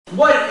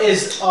What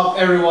is up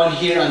everyone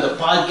here on the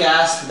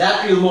podcast,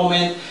 That Real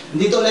Moment.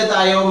 Dito ulit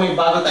tayo, may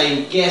bago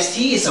tayong guest.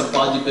 He is a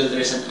bodybuilder,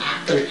 he's an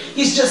actor.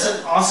 He's just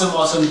an awesome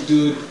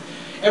dude.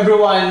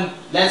 Everyone,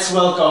 let's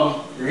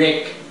welcome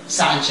Rick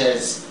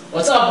Sanchez.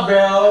 What's up,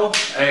 bro?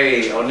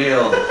 Hey,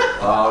 O'Neal.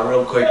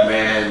 Real quick,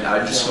 man. I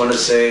just want to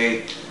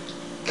say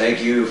thank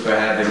you for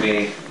having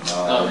me.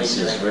 This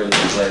is really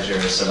a pleasure.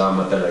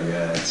 Salamat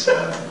talaga.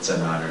 It's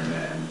an honor,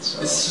 man. So.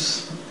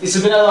 It's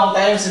been a long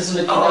time since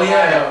we Oh,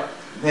 yeah.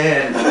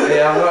 Man,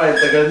 yeah, right.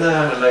 Tagal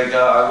na. Like,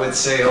 I would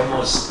say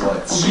almost,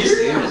 what,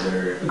 6 years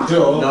or...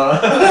 No.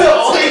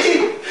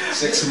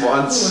 6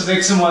 months.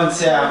 6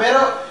 months, yeah.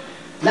 Pero,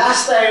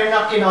 last time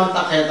na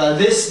kinontak kita,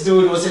 this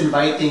dude was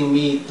inviting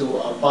me to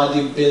a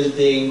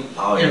bodybuilding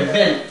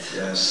event.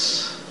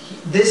 Yes.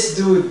 This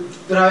dude,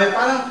 grabe,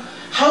 parang,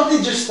 how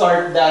did you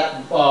start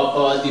that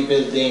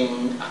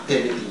bodybuilding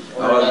activity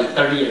or that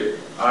career?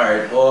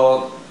 Alright,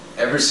 well,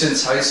 ever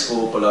since high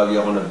school, palagi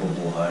ako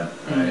nagbubuhat,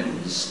 right?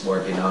 Just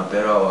working out,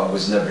 pero I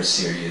was never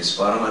serious.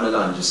 Parang ano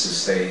lang, just to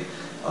stay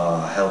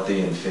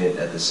healthy and fit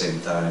at the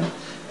same time.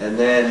 And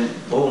then,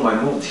 boom, I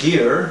moved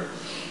here.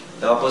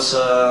 Tapos,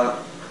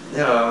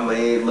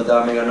 may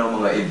madaming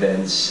mga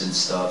events and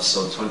stuff.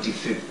 So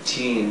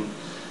 2015,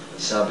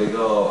 sabi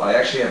ko, I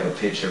actually have a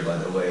picture, by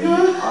the way.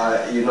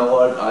 You know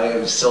what? I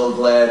am so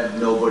glad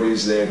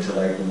nobody's there to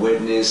like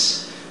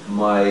witness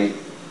my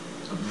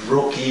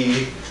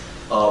rookie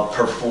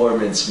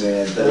performance,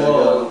 man.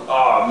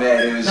 Oh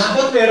man, it was.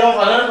 Dapat meron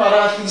ka lang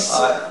para at least.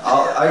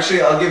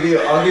 I'll give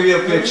you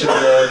a picture,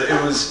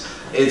 man.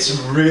 It's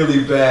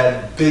really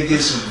bad.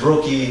 Biggest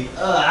rookie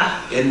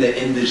in the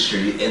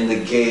industry, in the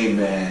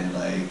game, man.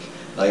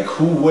 Like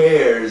who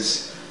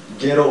wears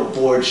ghetto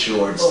board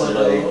shorts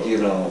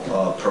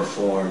to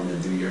perform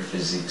and do your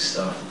physique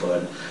stuff?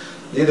 But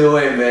either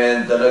way,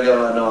 man,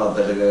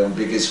 talagang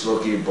biggest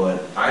rookie.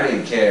 But I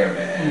didn't care,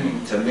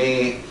 man. To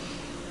me,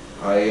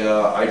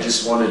 I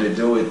just wanted to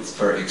do it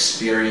for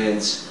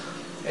experience.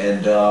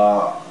 And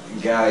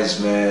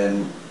guys,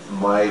 man,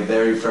 my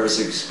very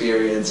first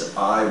experience,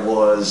 I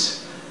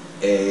was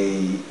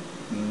a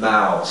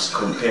mouse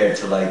compared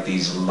to like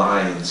these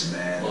lions,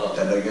 man. Wow.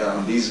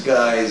 These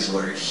guys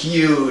were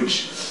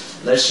huge.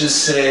 Let's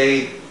just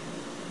say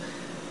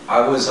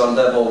I was on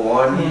level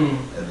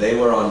 1, they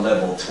were on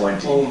level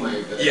 20. Oh my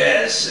god.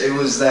 Yes, it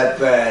was that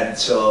bad.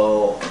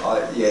 So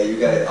yeah, you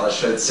guys, I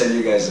should send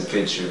you guys a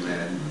picture,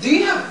 man. Do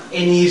you have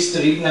any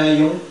history na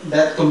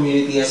that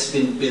community has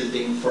been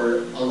building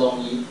for a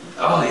long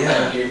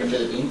time here in the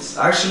Philippines?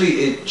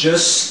 Actually,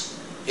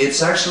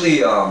 it's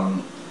actually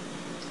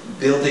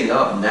building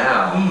up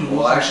now.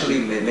 Well, actually,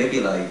 maybe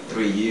like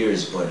 3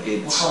 years, but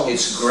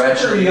it's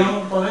gradually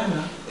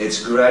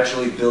it's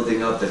gradually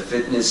building up. The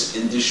fitness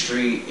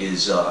industry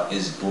is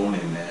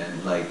booming, man.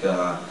 Like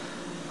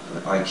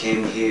I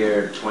came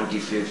here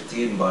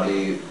 2015,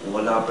 bali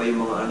wala pa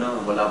yung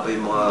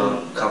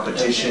mga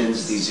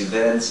competitions, these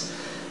events.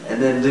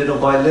 And then little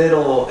by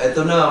little,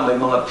 eto na, may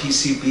mga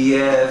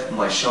PCBF,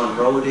 my Sean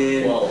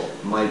Roden,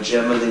 my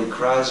Gemelin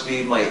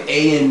Crosby, my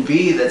A and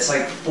B, that's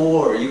like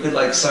 4. You could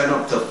like sign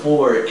up to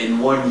 4 in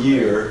 1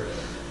 year.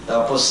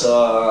 Tapos,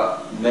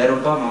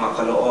 meron pa mga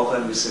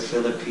Caloocan, Mr.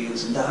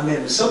 Philippines, ang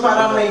dami. So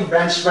parang may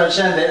branch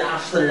yan, then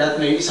after that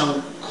may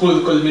isang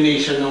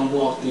culmination ng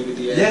buong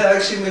activity. Yeah,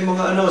 actually may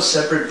mga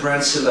separate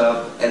branch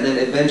sila, and then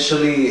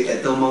eventually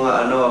itong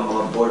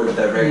mga board of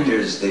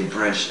directors, they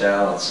branched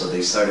out, so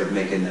they started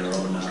making their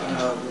own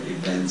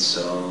events.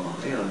 So,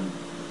 ayun.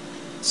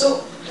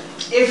 So,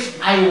 if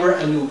I were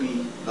a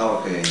newbie,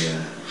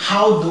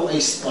 how do I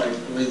start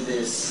with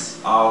this?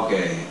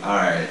 Okay,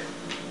 alright.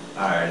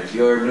 If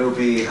you're a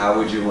newbie, how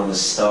would you want to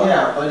start?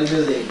 Yeah,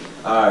 bodybuilding.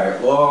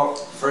 Alright, well,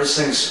 first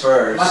things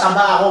first.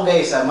 Mataba ako,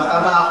 guys.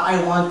 Mataba ako. I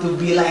want to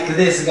be like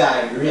this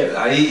guy. Rip.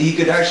 He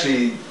could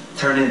actually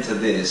turn into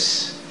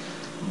this.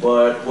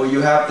 But what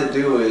you have to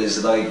do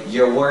is, like,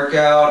 your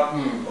workout,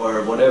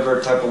 or whatever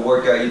type of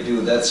workout you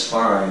do, that's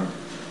fine.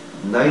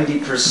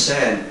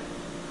 90%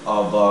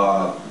 of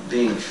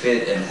being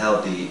fit and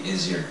healthy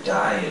is your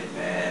diet,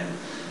 man.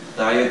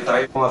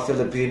 Tayo mga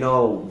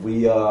Filipino,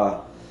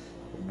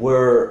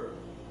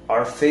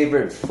 our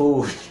favorite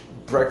food,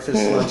 breakfast,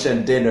 lunch,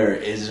 and dinner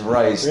is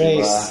rice.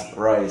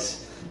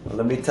 Rice.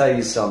 Well, let me tell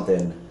you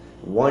something.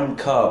 1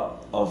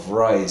 cup of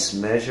rice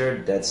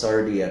measured, that's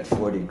already at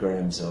 40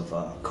 grams of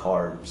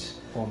carbs.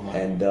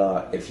 And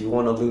if you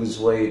want to lose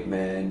weight,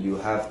 man,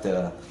 you have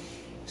to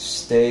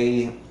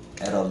stay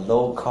at a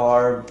low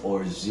carb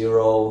or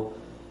 0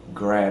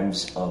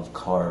 grams of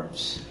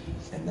carbs.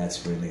 And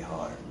that's really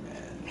hard.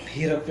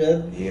 Hirap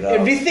yan.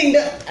 Everything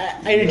that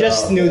I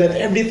just knew that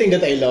everything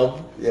that I love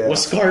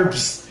was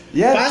carbs.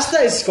 Yes. Pasta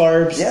is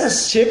carbs.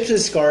 Yes. Chips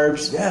is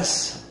carbs.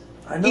 Yes.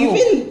 I know.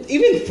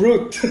 Even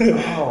fruit.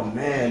 Oh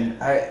man,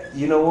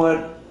 you know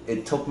what?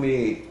 It took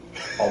me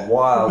a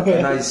while,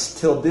 and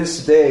till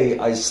this day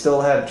I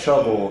still have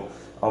trouble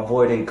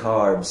avoiding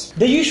carbs.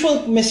 The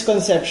usual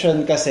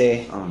misconception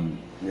kasi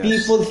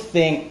people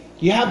think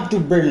you have to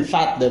burn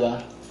fat,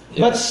 diba? Yes.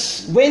 But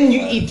when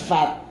you eat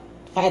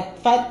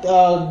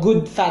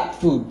good fat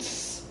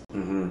foods,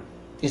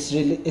 Is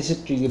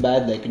it really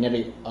bad? Like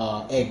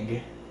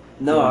egg.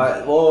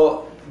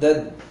 No,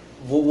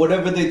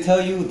 whatever they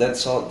tell you,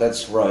 that's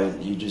right.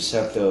 You just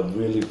have to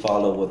really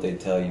follow what they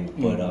tell you.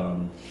 But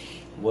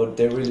what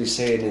they're really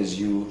saying is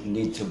you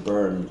need to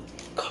burn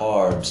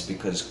carbs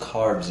because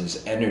carbs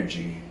is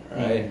energy,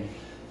 right?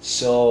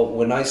 So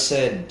when I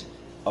said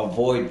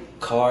avoid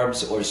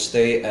carbs or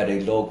stay at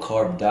a low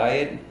carb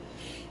diet,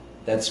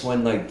 that's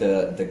when like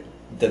the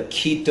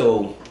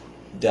keto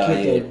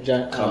diet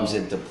comes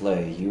into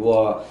play.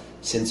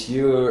 Since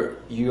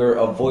you're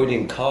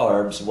avoiding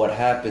carbs, what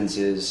happens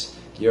is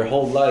your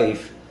whole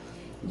life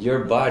your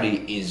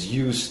body is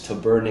used to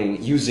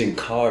using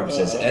carbs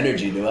as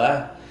energy, di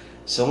ba?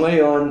 So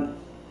ngayon,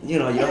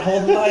 your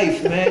whole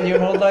life, man, your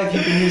whole life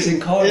you've been using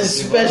carbs.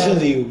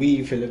 Especially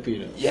we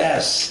Filipinos.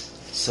 Yes.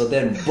 So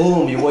then,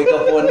 boom, you wake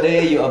up one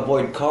day, you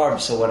avoid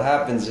carbs. So what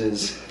happens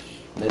is,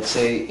 let's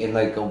say in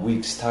like a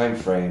week's time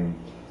frame,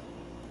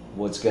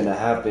 what's gonna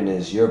happen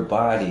is your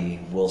body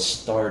will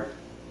start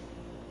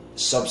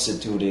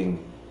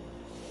substituting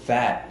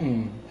fat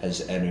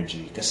as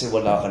energy kasi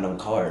wala ka ng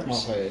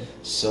carbs. Okay.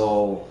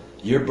 So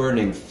you're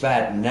burning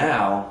fat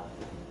now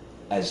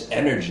as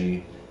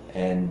energy,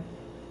 and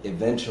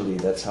eventually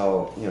that's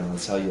how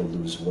you'll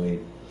lose weight.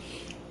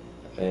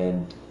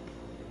 And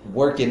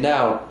working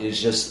out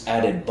is just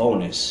added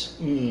bonus.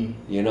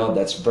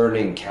 That's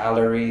burning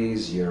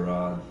calories,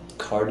 your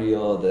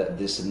cardio,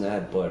 this and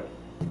that. But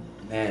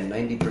man,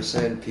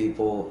 90%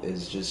 people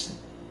is just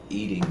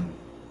eating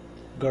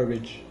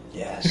garbage.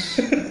 Yes.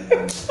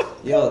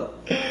 Yo,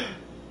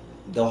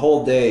 the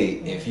whole day,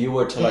 if you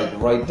were to like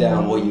write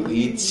down what you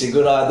eat,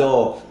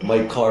 sigurado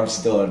may carbs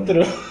done.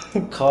 True.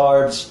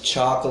 Carbs,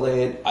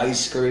 chocolate,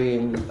 ice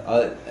cream.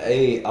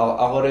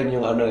 Ako rin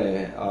yung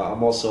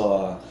I'm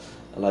also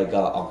like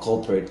a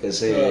culprit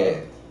kasi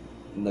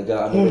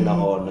rin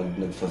ako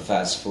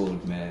nag-fast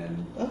food,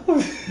 man.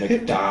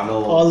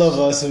 McDonald's. All of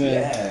us,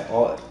 man. Yeah,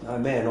 all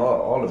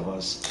of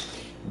us.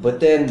 But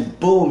then,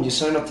 boom, you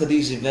sign up to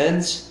these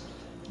events,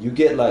 you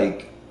get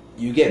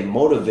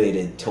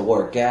motivated to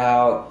work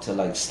out, to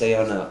like stay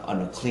on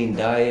a clean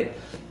diet.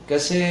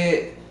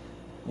 Kasi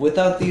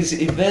without these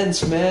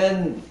events,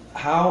 man,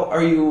 how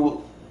are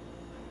you?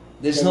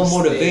 There's no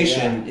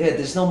motivation.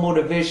 There's no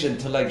motivation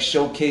to like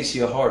showcase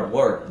your hard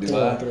work,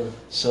 diba?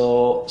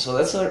 So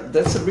that's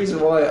the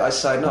reason why I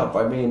sign up.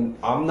 I mean,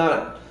 I'm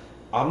not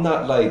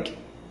like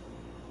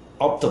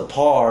up to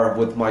par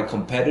with my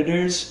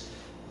competitors,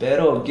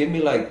 pero give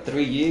me like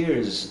 3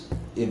 years.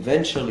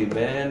 Eventually,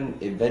 man,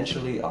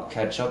 I'll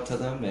catch up to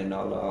them and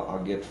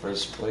I'll get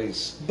first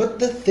place. But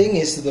the thing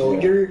is, though,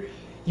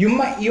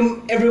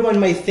 everyone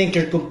might think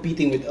you're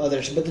competing with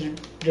others, but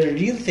the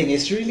real thing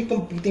is really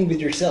competing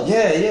with yourself.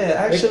 Yeah.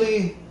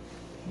 Actually,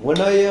 when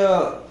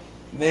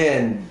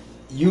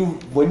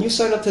you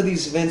sign up to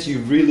these events, you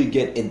really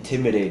get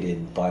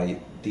intimidated by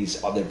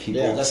these other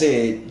people.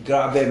 Kasi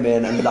grabe,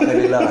 man, ang laki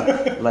nila.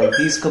 Like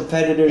these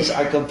competitors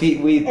I compete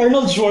with,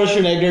 Arnold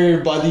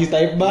Schwarzenegger body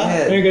type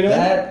ba?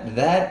 Yeah,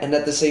 that and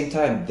at the same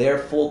time,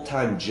 their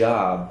full-time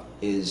job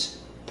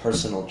is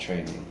personal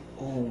training.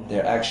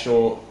 They're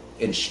actual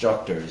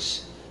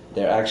instructors.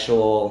 They're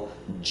actual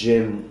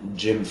gym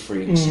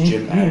freaks,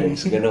 gym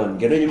addicts.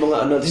 Ganon yung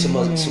mga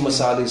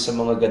sumasali sa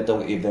mga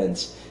gantong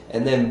events.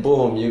 And then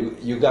boom,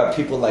 you got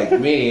people like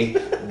me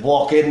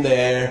walk in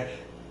there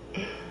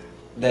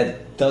that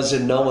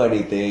doesn't know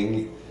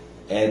anything,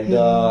 and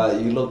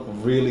you look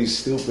really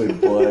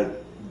stupid,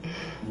 but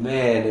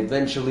man,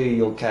 eventually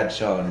you'll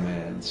catch on,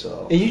 man.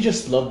 So and you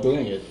just love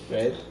doing it,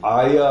 right?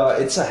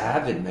 It's a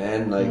habit,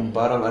 man. Like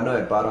parang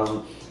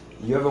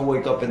you ever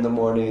wake up in the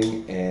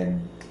morning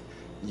and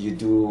you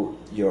do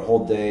your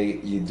whole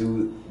day, you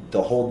do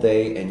the whole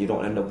day and you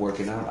don't end up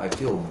working out? I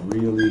feel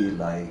really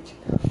like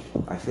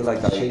I feel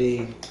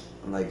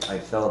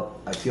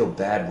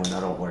bad when I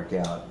don't work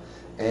out.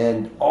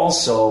 And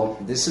also,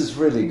 this is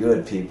really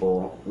good,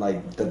 people. Like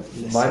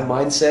my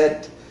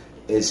mindset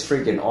is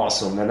freaking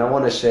awesome, and I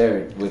want to share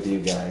it with you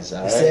guys.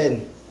 All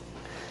right?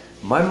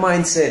 My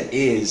mindset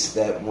is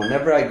that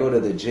whenever I go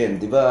to the gym,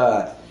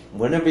 diba?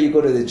 Whenever you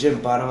go to the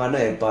gym,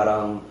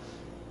 parang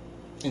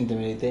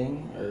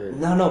intimidating or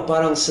no,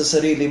 parang sa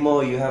sarili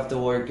mo, you have to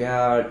work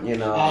out. it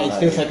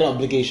feels like an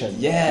obligation.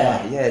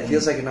 Yeah, it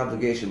feels like an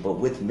obligation. But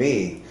with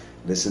me,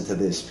 listen to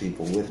this,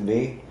 people. With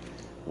me,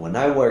 when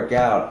I work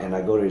out and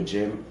I go to the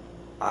gym,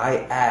 I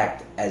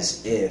act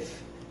as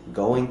if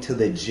going to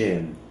the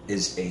gym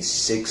is a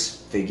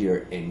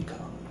 6-figure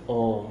income.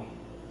 Oh.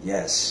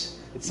 Yes.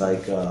 It's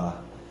like I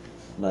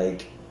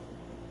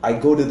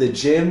go to the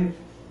gym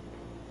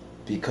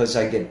because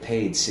I get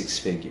paid 6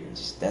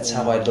 figures. That's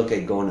how I look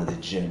at going to the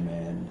gym,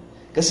 man.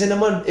 Kasi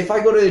naman, if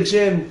I go to the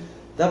gym,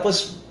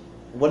 tapos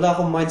wala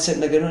akong mindset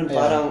na ganun,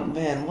 parang,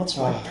 man, what's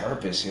my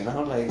purpose,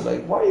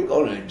 Like, why are you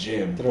going to the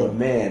gym? But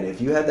man,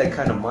 if you have that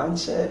kind of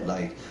mindset,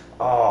 like,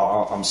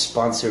 I'm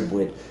sponsored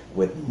with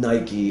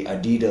Nike,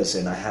 Adidas,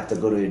 and I have to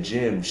go to the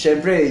gym.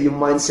 Syempre, yung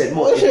mindset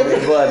mo,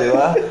 iba, di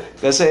ba?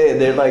 Kasi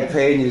they're like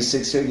paying you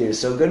 6 figures.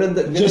 So, ganun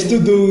just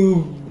to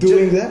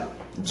doing that?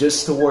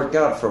 just to work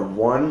out for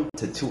 1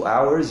 to 2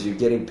 hours, you're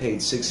getting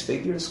paid 6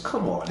 figures.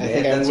 Come on, man. I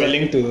think I'm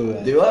willing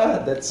to do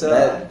that.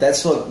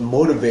 That's what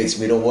motivates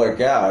me to work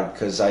out,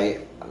 because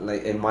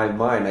like in my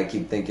mind, I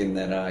keep thinking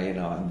that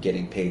I'm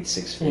getting paid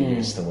 6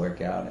 figures to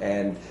work out,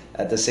 and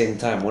at the same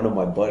time, one of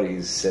my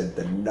buddies said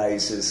the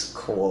nicest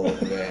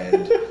quote,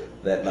 man,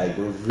 that like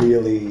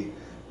really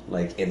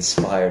like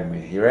inspired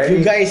me. You ready?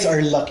 You guys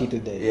are lucky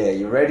today. Yeah,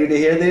 you ready to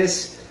hear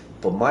this?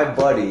 But my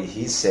buddy,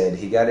 he said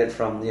he got it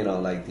from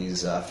like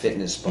these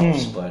fitness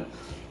buffs, but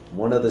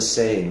one of the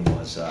saying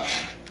was,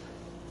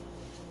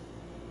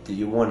 "Do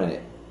you want to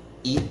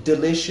eat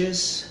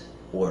delicious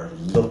or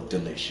look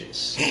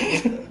delicious?"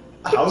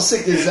 How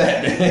sick is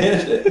that,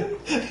 man?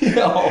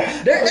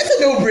 That's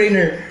a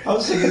no-brainer. How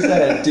sick is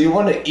that? Do you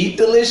want to eat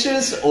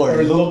delicious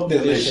or look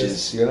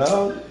delicious?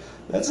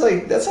 That's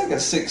like a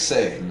sick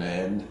saying,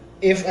 man.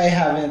 If I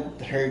haven't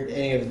heard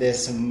any of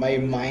this, my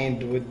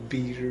mind would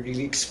be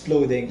really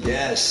exploding.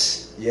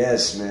 Yes,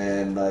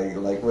 man.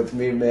 Like with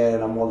me,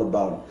 man, I'm all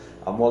about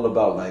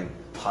like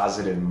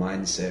positive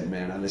mindset,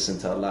 man. I listen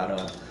to a lot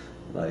of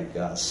like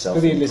self-improvement.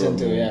 Who do you listen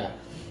to? Yeah.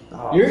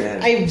 Oh,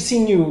 man. I've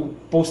seen you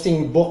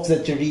posting books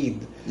that you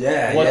read.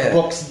 Yeah, What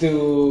books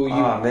do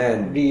you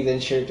read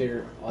and share to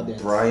your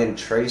audience? Brian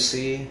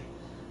Tracy,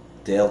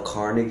 Dale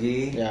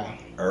Carnegie,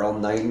 Earl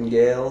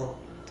Nightingale.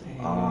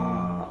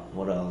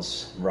 What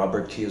else?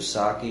 Robert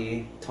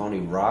Kiyosaki, Tony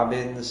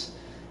Robbins.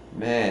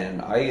 Man,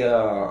 I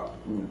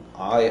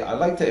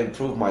like to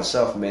improve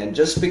myself, man.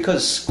 Just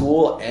because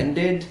school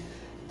ended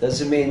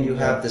doesn't mean you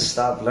have to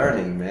stop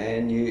learning,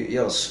 man.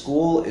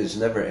 School is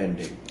never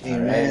ending.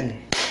 Amen. Right?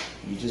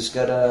 You just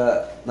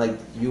gotta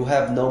you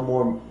have no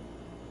more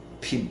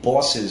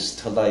bosses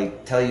to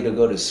tell you to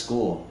go to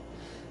school,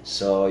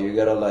 so you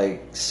gotta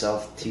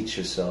self-teach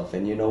yourself.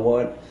 And you know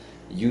what?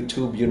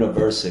 YouTube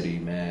University,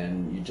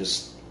 man. You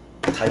just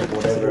type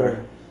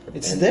whatever.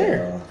 It's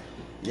there.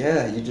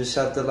 You just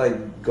have to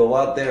go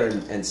out there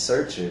and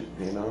search it.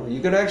 You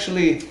could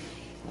actually.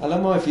 I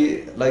don't know if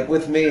you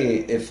with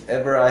me. If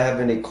ever I have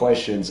any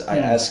questions, I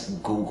ask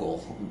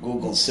Google.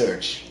 Google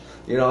search.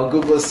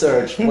 Google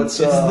search.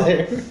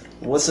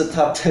 What's the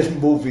top 10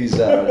 movies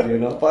out?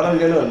 Parang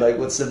ganun,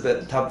 what's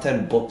the top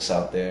 10 books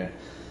out there?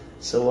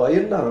 So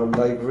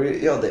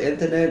the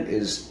internet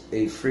is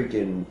a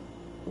freaking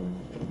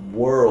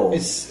world.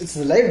 It's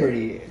the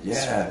library.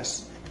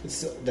 Yes.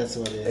 That's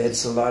what it is.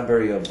 It's a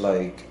library of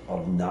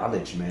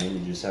knowledge, man. You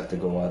just have to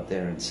go out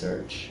there and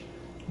search.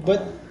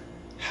 But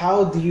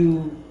how do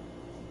you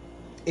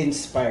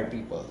inspire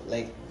people?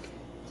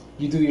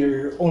 You do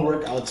your own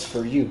workouts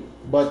for you,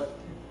 but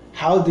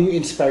how do you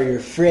inspire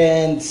your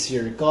friends,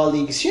 your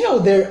colleagues?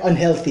 They're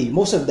unhealthy.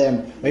 Most of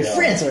them, my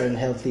friends are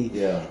unhealthy.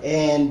 Yeah.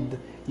 And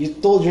you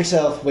told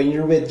yourself when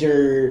you're with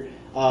your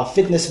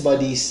fitness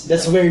buddies,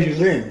 that's where you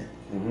learn.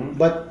 Mm-hmm.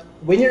 But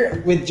when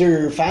you're with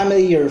your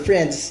family or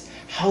friends,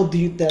 how do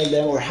you tell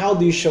them or how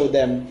do you show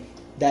them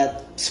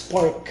that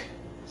spark?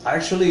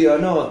 Actually,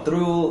 no,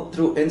 through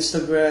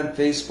Instagram,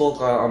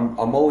 Facebook,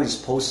 I'm always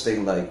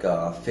posting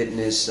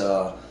fitness,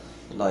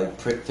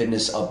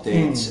 fitness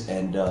updates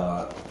and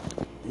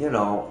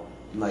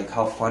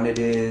how fun it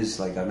is.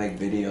 I make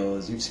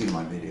videos. You've seen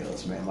my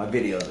videos, man. My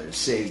videos are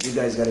sick. You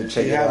guys gotta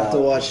check it out. You have to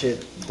watch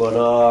it. But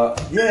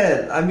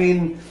I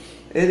mean,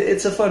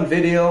 it's a fun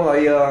video.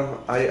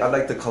 I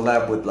like to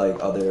collab with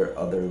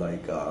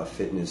other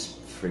fitness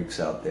freaks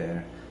out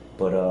there.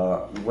 But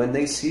when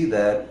they see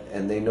that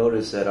and they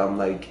notice that I'm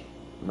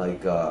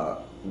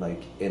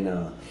in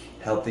a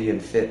healthy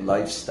and fit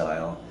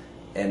lifestyle,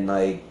 and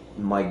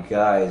my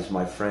guys,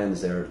 my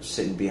friends, they're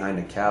sitting behind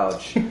the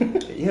couch,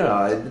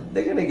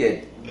 they're gonna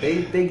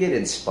they get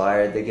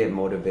inspired, they get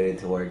motivated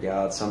to work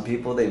out. Some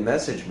people, they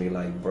message me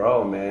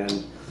bro,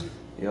 man,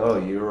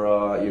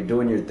 you're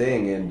doing your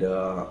thing, and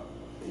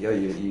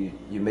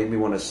you make me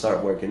want to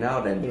start working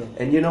out,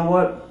 and you know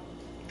what?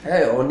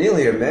 Hey, O'Neal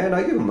here, man.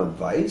 I give him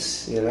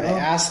advice, I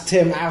asked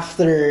him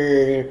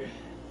after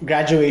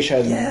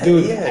graduation,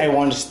 I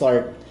want to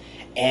start,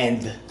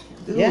 and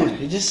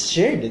he just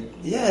shared it.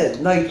 Yeah,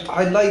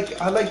 I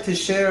like to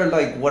share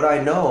what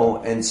I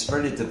know and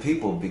spread it to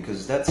people,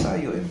 because that's how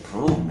you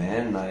improve,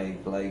 man.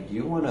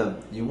 You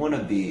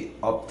wanna be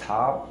up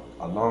top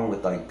along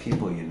with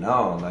people you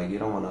don't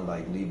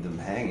wanna leave them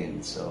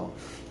hanging. So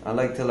I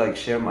like to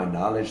share my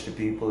knowledge to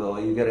people.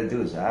 All you gotta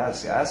do is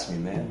ask me,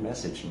 man.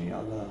 Message me.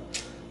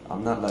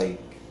 I'm not the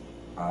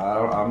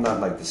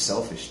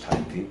selfish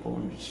type people.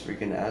 Just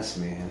freaking ask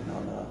me, and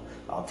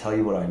I'll tell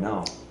you what I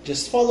know.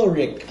 Just follow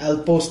Rick.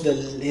 I'll post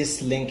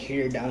his link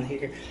down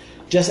here.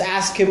 Just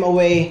ask him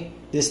away.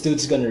 This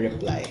dude's gonna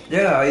reply.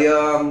 Yeah,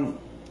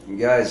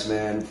 guys,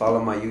 man, follow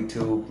my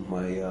YouTube,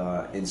 my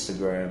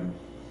Instagram,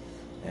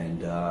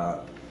 and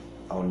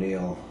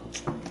O'Neal.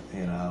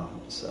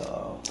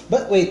 So.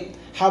 But wait,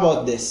 how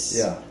about this?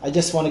 Yeah. I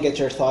just want to get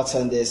your thoughts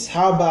on this.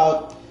 How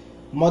about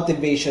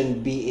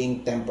motivation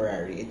being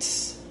temporary?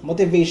 It's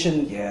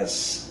motivation.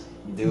 Yes.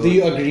 Dude. Do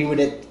you agree with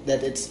it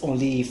that it's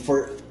only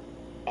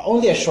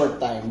a short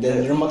time,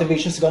 then your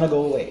motivation is gonna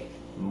go away?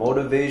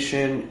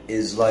 Motivation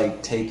is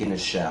like taking a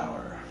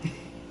shower.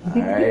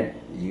 All right,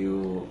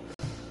 you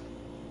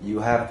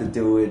have to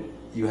do it.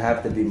 You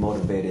have to be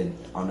motivated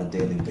on a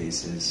daily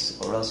basis,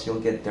 or else you'll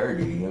get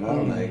dirty. You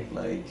know,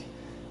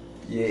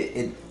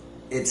 yeah,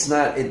 it's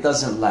not. It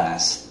doesn't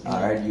last.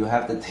 All right, you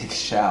have to take a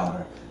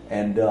shower,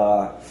 and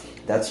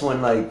that's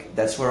when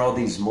that's where all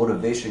these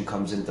motivation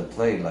comes into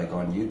play. Like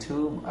on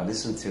YouTube, I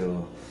listen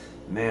to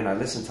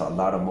a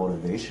lot of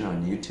motivation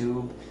on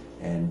YouTube,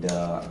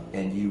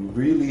 and you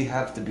really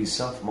have to be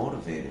self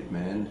motivated,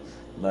 man.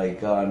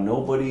 Like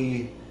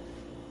nobody's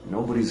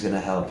gonna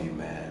help you,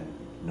 man.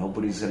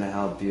 Nobody's gonna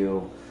help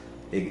you.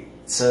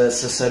 Sa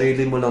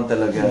sarili mo lang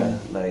talaga.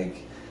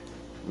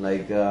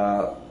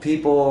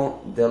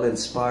 People, they'll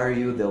inspire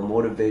you, they'll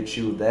motivate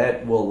you.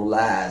 That will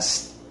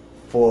last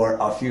for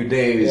a few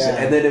days,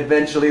 and then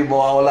eventually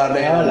mawawala na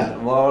yan.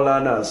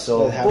 Mawawala na.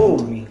 So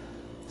boom.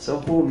 So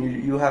boom,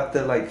 you have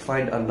to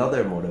find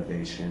another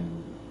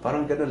motivation.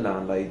 Parang ganun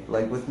lang.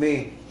 Like with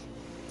me,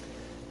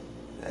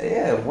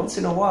 yeah, once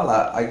in a while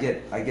I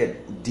get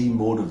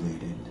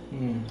demotivated.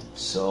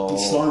 So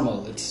it's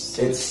normal.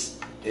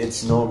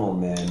 It's normal,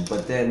 man.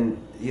 But then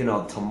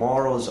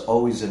tomorrow's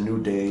always a new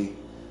day.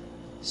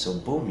 So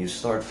boom, you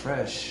start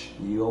fresh.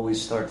 You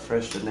always start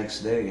fresh the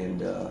next day,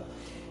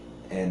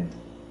 and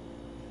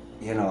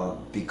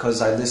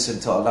because I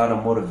listen to a lot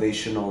of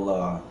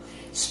motivational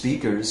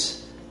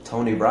speakers.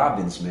 Tony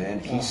Robbins,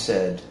 man, he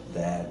said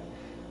that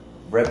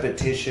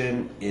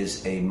repetition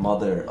is a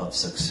mother of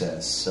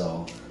success.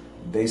 So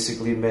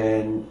basically,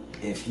 man,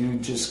 if you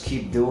just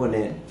keep doing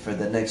it for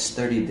the next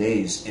 30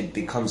 days, it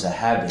becomes a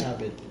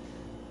habit.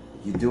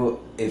 You do it.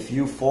 If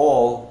you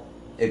fall,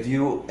 if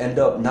you end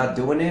up not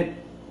doing it,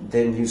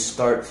 then you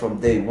start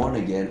from day one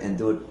again and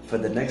do it for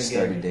the next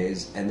 30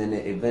 days, and then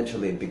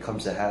eventually it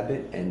becomes a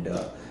habit, and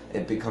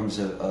it becomes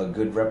a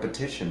good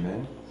repetition,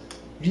 man.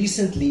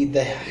 Recently,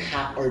 the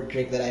hack or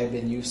trick that I've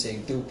been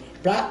using to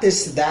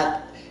practice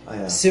that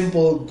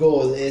simple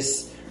goal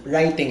is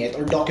writing it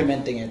or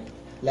documenting it.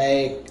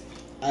 Like,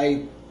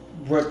 I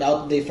worked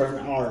out today for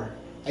an hour.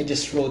 I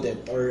just wrote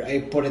it, or I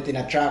put it in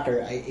a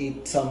tracker. I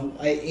ate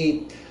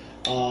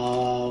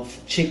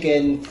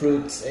chicken,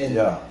 fruits,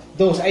 and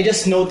those. I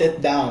just note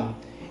it down,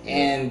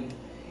 and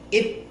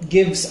it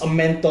gives a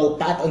mental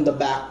pat on the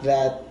back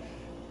that,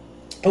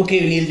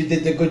 okay, Neil, you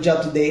did a good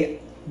job today.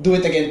 Do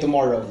it again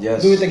tomorrow.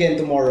 Yes. Do it again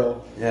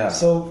tomorrow. Yeah.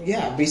 So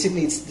yeah,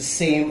 basically it's the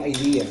same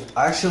idea.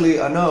 Actually,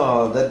 I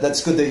know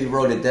that's good that you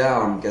wrote it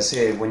down. Because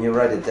when you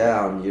write it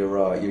down,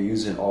 you're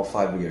using all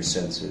 5 of your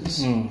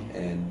senses,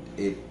 and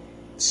it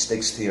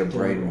sticks to your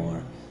brain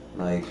more.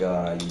 Like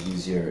you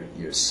use your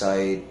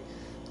sight,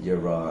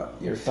 your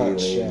feeling,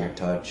 touch, your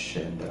touch,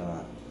 and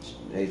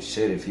hey,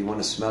 shit, if you want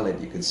to smell it,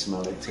 you can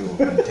smell it too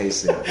and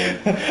taste it.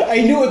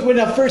 I knew it when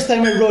the first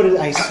time I wrote it.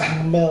 I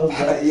smelled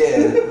that.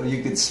 Yeah,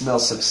 you could smell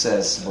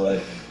success,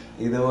 but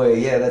either way,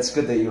 yeah, that's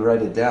good that you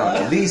write it down.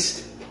 At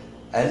least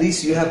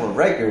you have a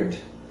record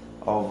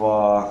of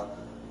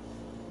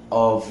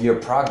your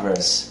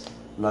progress.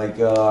 Like,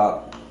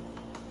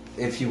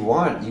 if you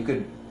want, you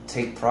could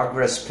take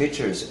progress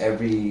pictures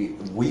every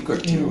week or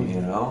two.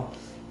 You know,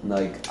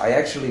 like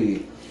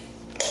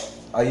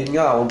ayun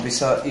nga,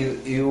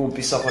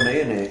 iumpisa ko na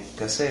yun eh.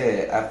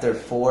 Kasi after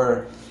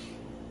four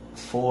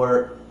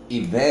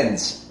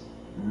events,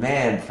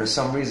 man, for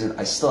some reason,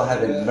 I still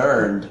haven't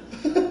learned.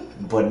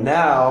 But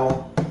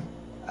now,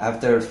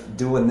 after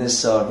doing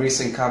this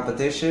recent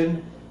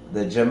competition,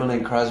 the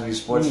Gemelin Crosby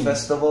Sports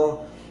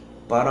Festival,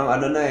 parang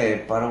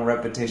parang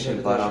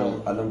repetition,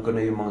 parang alam ko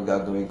na yung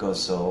mga gagawin ko.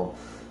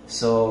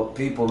 So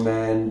people,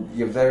 man,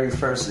 your very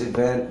first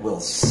event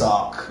will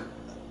suck.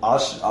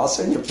 I'll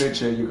send you a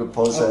picture. You can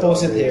post it. I'll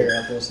post it here.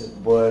 I'll post it.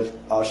 But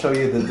I'll show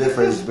you the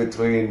difference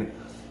between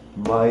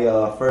my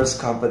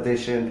first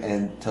competition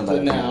and to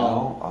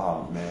now.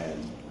 Oh man,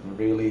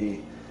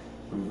 really,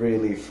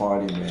 really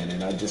funny, man.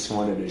 And I just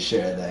wanted to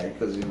share that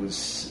because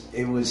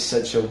it was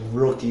such a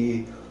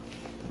rookie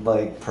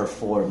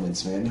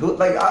performance, man.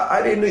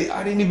 I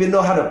didn't even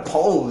know how to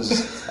pose.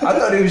 I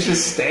thought he was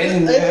just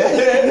standing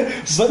there.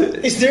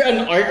 But is there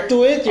an art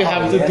to it? You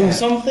have to do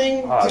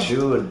something. Oh,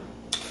 dude.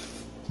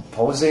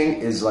 Posing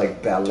is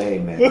like ballet,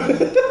 man.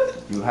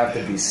 You have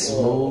to be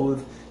smooth.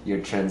 Your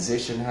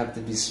transition have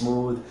to be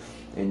smooth,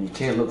 and you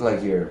can't look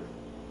like you're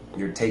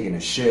taking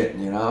a shit.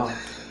 You know,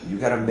 you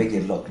gotta make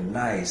it look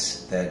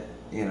nice. That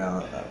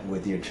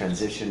with your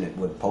transition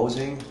with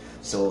posing.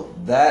 So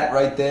that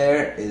right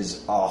there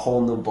is a whole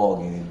new ball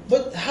game.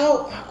 But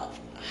how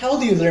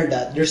do you learn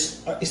that?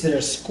 Is there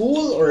a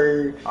school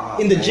or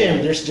in the gym?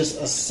 There's just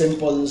a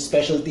simple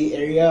specialty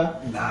area.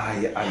 Nah,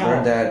 I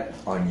learned that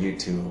on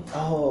YouTube.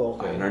 Oh,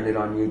 okay. I learned it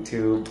on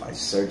YouTube. I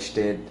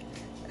searched it,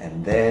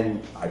 and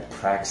then I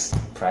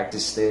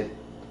practiced it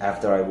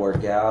after I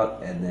work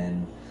out, and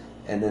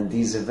then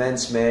these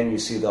events, man, you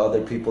see the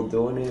other people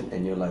doing it,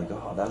 and you're like,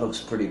 oh, that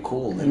looks pretty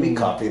cool. Let me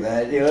copy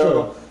that,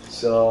 Sure.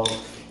 So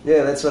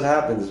yeah, that's what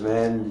happens,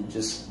 man.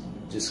 You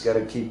just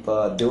gotta keep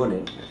doing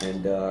it,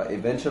 and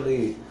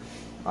eventually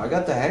I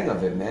got the hang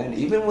of it, man.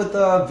 Even with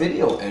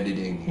video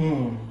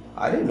editing,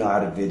 I didn't know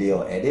how to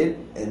video edit,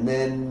 and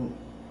then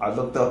I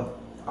looked up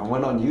I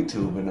went on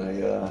YouTube and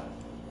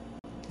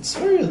It's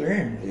where you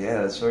learn.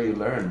 yeah, that's where you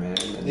learn, man.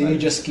 And Then you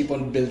just keep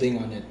on building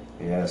on it.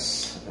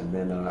 yes, and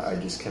then I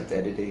just kept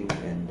editing,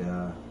 and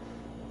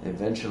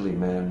eventually,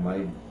 man,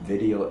 my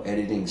video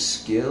editing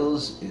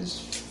skills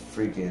is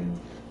freaking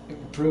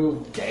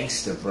Improve.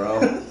 gangster,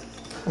 bro.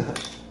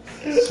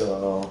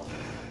 so.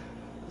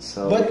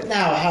 But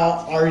now,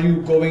 how are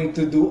you going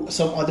to do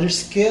some other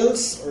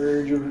skills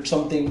or you're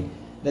something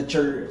that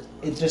you're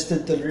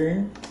interested to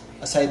learn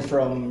aside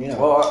from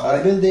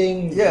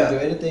bodybuilding, yeah. video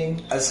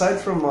editing?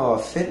 Aside from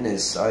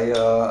fitness, I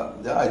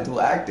do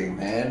acting,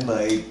 man.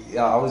 Like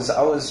I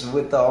was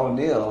with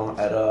O'Neill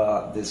at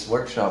this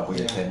workshop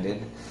we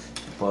attended,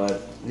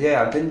 but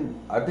yeah,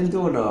 I've been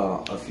doing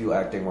a few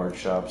acting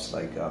workshops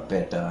like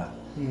Beta,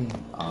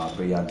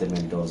 Brillante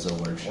Mendoza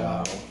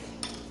workshop.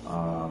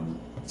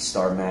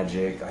 Star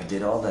Magic, I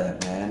did all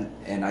that, man,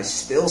 and I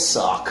still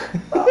suck.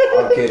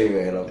 I'm kidding,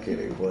 man. I'm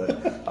kidding, but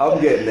I'm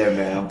getting there,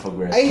 man. I'm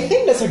progressing. I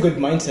think that's a good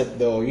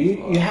mindset, though.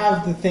 You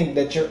have to think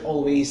that you're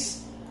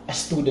always a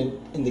student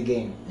in the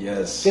game.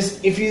 Yes. Because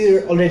if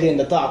you're already in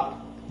the top,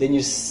 then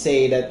you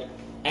say that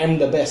I'm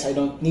the best. I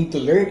don't need to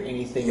learn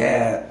anything.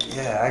 Yeah,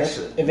 That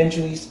actually.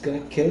 eventually it's gonna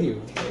kill you.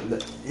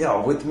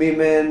 Yeah, with me,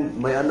 man,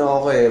 may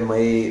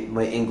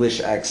may English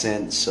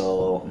accent,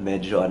 so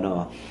medyo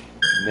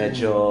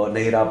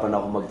nahirapan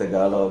ako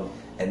mag-Tagalog.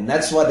 And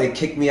that's why they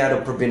kicked me out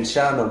of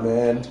Provinciano,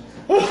 man.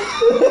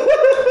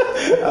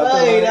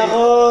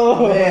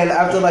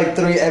 After like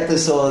 3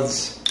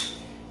 episodes,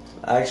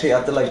 actually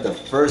after like the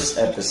first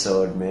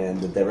episode, man,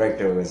 the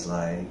director was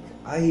like,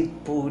 ay,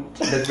 put,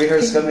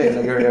 nag-rehearse kami.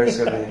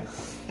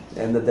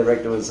 And the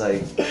director was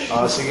like,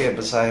 oh, sige,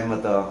 basahin mo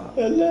to.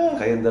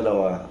 Kayong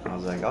dalawa. I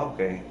was like,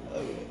 okay.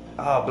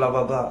 Blah,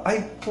 blah, blah.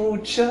 Ay,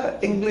 pucha,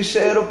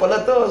 Englishero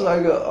pala to. So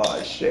I go,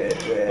 oh, shit,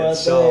 man.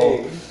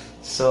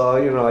 So,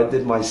 I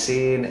did my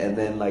scene, and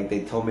then, like,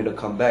 they told me to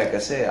come back. I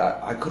said,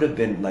 I could have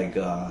been, like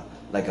a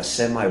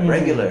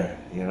semi-regular,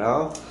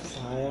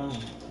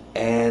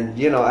 And,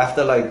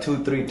 after, like,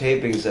 2-3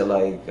 tapings, they're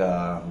like,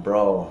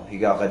 bro,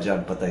 higa ka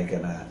dyan, patay ka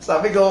na.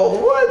 Sabi ko,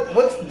 what?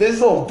 What's this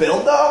whole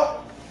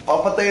build-up?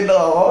 Papatay na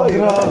ako,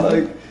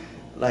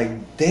 like,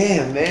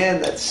 damn, man,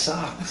 that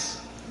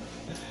sucks.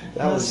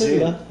 That was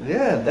it.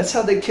 Yeah, that's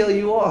how they kill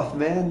you off,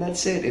 man.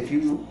 That's it. If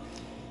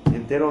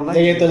they don't like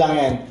you. Ito lang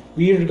yan.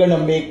 We're gonna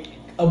make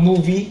a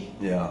movie.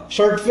 Yeah.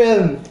 Short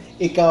film.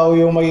 Ikaw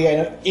yung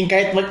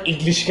kahit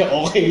mag-English ka,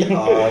 okay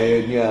lang.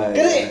 Yun nga.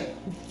 Kasi,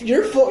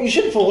 you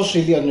should focus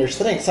really on your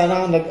strength.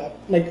 Sana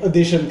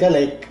nag-audition ka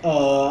like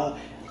an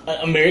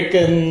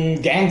American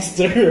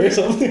gangster or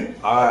something.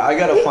 I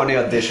got a funny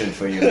audition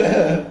for you,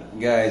 man.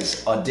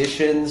 Guys,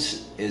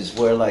 auditions is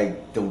where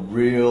like the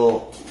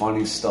real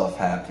funny stuff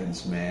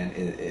happens, man.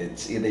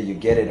 It's either you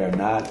get it or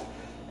not.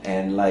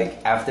 And like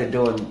after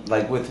doing,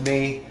 like with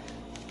me,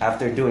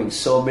 after doing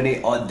so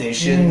many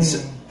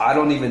auditions, I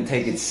don't even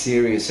take it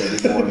serious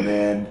anymore,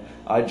 man.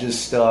 I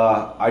just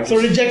So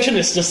rejection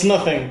is just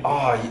nothing.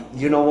 Oh,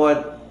 you know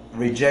what?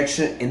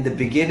 Rejection in the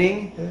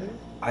beginning,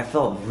 I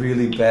felt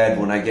really bad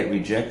when I get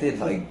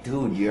rejected. Like,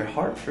 dude, your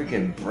heart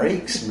freaking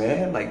breaks,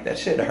 man. Like, that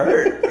shit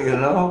hurt,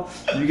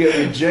 You get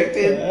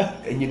rejected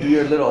and you do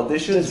your little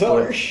auditions.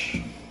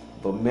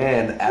 But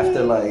man,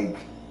 after like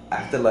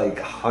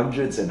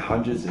hundreds and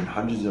hundreds and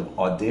hundreds of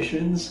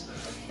auditions,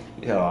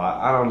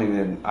 I don't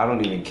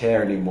even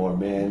care anymore,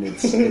 man.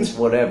 It's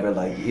whatever.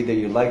 Like, either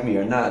you like me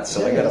or not.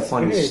 So I got a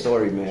funny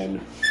story, man.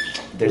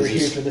 We're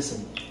here to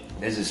listen.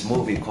 There's this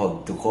movie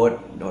called Dukot.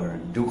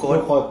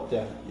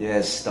 Yeah.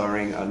 Yes,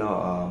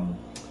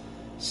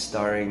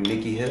 starring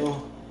Nicky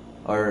Hill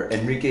or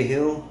Enrique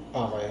Hill.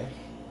 Okay.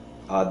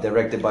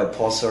 Directed by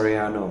Paul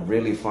Soriano.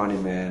 Really funny,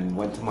 man.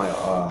 Went to my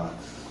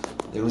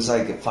it was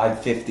like at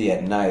 5:50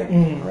 at night,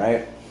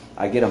 right?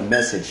 I get a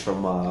message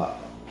from my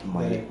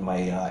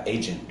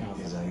agent.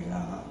 He's like,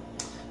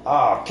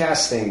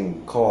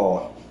 casting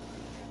call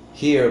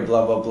here,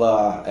 blah blah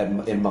blah,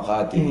 in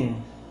Makati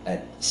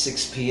at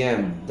 6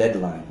 p.m.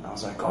 deadline. I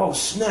was like, oh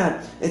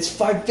snap, it's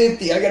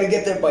 5:50. I gotta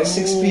get there by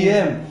 6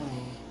 p.m.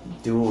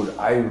 Dude,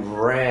 I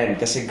ran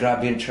kasi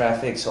grabe yung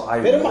traffic, so I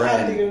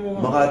ran.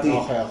 Makati.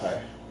 Okay.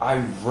 I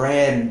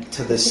ran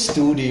to the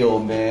studio,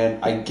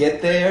 man. I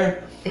get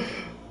there.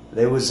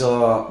 There was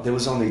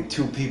only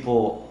 2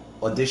 people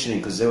auditioning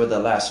because they were the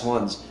last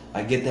ones.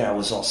 I get there, I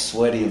was all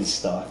sweaty and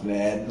stuff,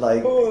 man.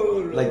 Like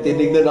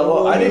tinignan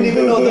ako. I didn't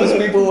even know those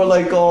people were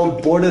like all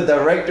board of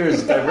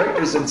directors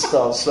and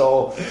stuff.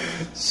 So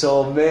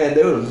man,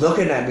 they were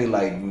looking at me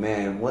like,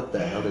 man, what the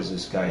hell is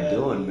this guy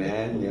doing,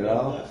 man?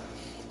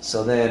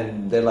 So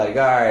then they're like,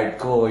 all right,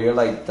 cool. You're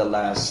like the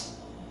last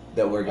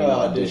that we're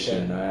gonna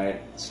audition, all right?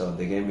 So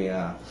they gave me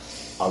a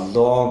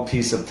long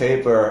piece of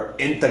paper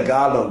in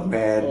Tagalog,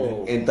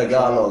 man. In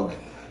Tagalog.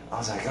 I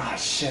was like, oh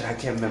shit, I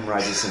can't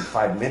memorize this in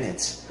 5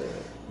 minutes.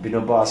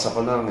 Binabasa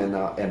ko lang,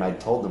 and I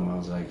told them, I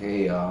was like,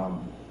 hey,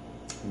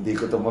 hindi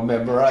ko to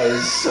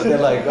ma-memorize. So they're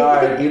like,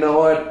 alright, you know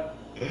what?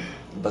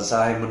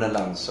 Basahin mo na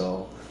lang.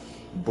 So,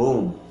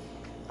 boom.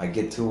 I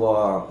get to,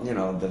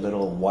 the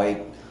little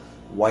white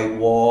white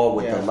wall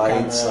with Yeah, the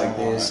lights camera. like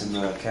this and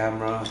the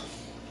camera.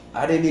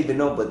 I didn't even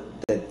know, but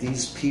that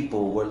these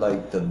people were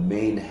like the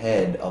main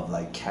head of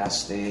like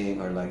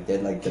casting, or like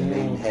they're like the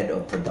main head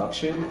of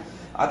production.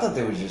 I thought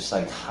they were just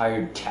like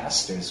hired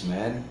casters,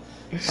 man.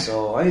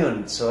 So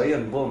ayun,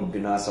 boom,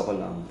 binasa ko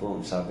lang,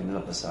 boom, sabi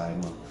nila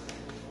basahin mo.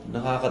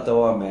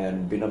 Nakakatawa,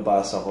 man,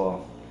 binabasa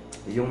ko.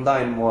 The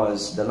line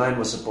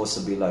was supposed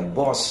to be like,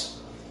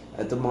 boss,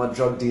 eto mga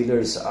drug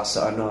dealers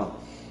asa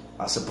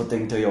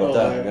puting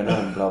Toyota,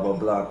 ganun, blah blah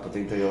blah,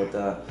 puting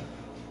Toyota.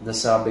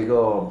 Nasabi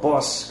ko,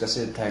 boss,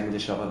 kasi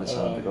Tanglish ako,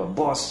 nasabi ko,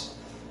 boss,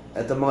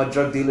 eto mga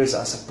drug dealers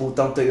asa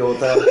putang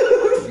Toyota.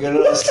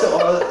 Ganun.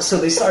 So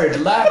they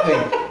started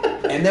laughing,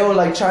 and they were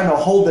like trying to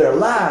hold their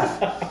laugh.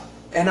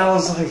 And I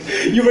was like,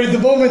 You were in the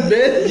moment,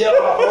 man. yeah,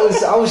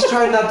 I was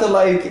trying not to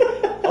like,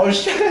 I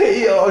was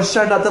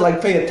trying not to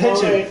like pay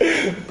attention,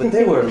 but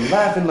they were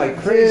laughing like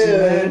crazy,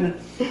 man.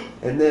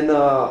 And then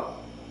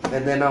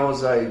I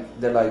was like,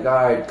 they're like,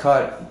 all right,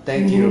 cut,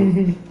 thank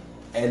you.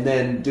 And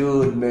then,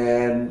 dude,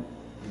 man,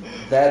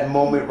 that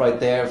moment right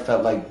there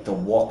felt like the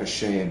walk of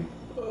shame.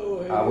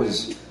 I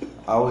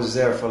was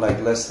there for like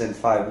less than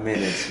 5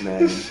 minutes,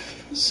 man.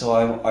 So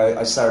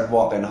I started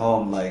walking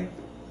home like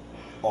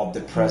all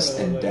depressed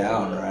and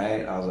down,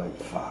 right? I was like,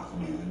 fuck,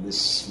 man,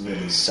 this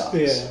really sucks.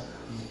 Yeah.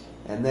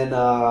 And then,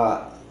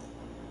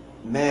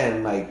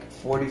 man, like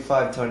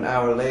 45 to an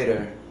hour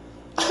later,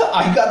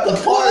 I got the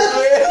part,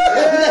 man.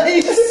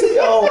 Nice.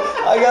 Yo,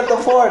 I got the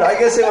part. I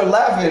guess they were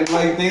laughing,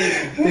 like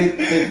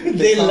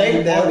they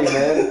like that, funny,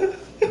 man.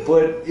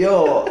 But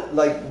yo,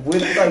 like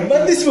with like.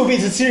 But this movie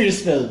is a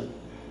serious film.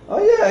 Oh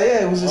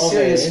yeah, it was a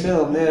serious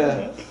film,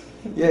 yeah.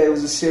 Yeah, it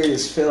was a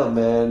serious film,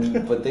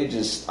 man. But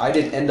I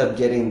didn't end up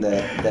getting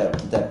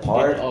that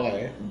part.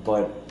 Okay.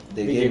 But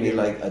they gave me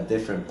like a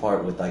different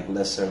part with like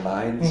lesser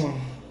lines.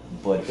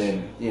 But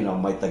then, you know,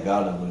 my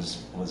Tagalog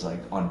was like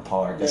on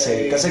par.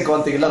 Kasi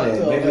konti lang eh.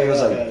 Maybe it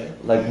was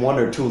like 1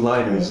 or 2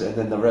 liners, and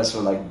then the rest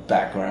were like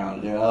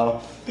background, you know.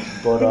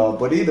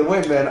 But either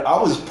way, man, I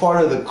was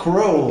part of the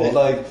crew.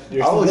 Like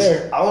I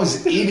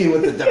was eating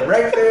with the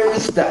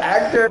directors, the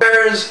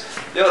actors.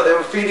 Yo, they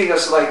were feeding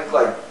us like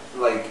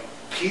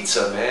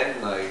pizza, man.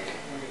 Like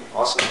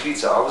awesome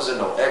pizza. I wasn't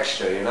no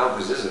extra, you know,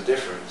 because there's a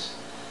difference,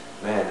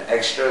 man.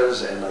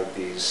 Extras and like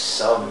these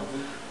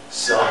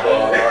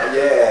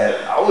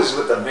yeah, I was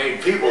with the main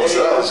people,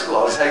 so that was cool.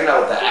 I was hanging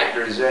out with the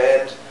actors,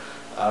 man.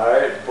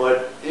 Alright,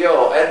 but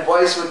yo,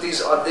 advice with these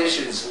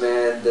auditions,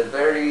 man. The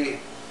very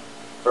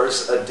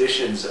first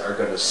auditions are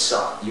gonna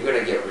suck. You're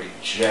gonna get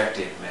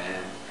rejected,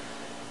 man.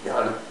 You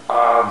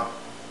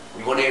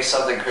want to hear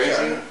something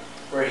crazy? Sure.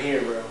 We're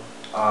here, bro.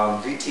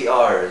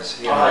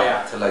 VTRs, you know,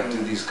 yeah. to like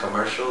do these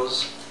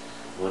commercials.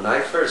 When I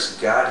first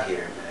got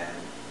here, man,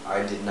 I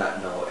did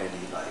not know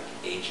any like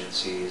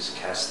agencies,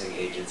 casting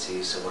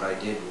agencies. So what I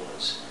did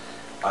was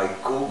I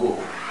Googled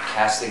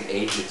casting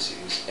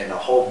agencies, and a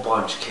whole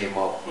bunch came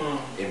up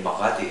in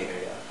Makati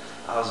area.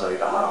 I was like,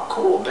 oh,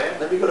 cool, man.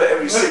 Let me go to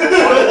every single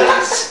one of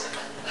these.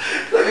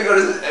 Let me go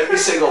to every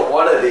single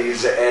one of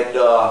these and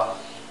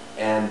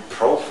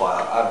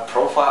profile. I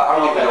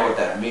don't even know what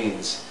that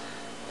means.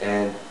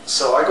 And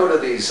so I go to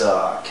these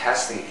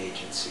casting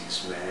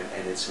agencies, man,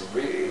 and it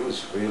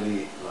was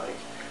really like.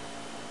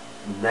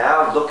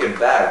 Now looking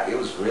back, it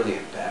was really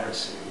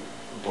embarrassing.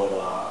 But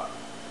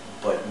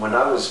when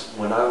I was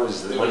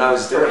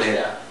doing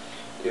it,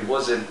 it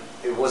wasn't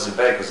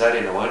bad because I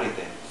didn't know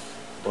anything.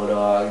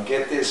 But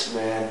get this,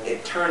 man.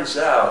 It turns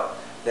out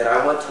that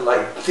I went to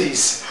like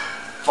these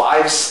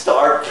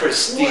 5-star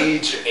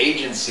prestige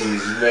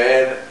agencies,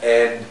 man,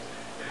 and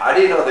I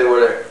didn't know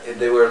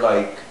they were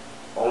like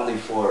only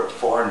for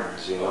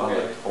foreigners, you know,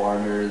 like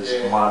foreigners,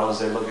 models.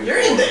 They're looking.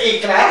 You're in the A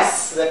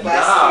class, the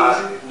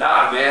class.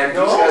 Nah, man.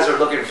 These guys are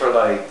looking for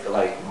like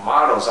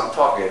models. I'm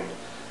talking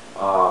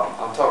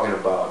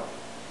about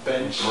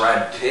Bench.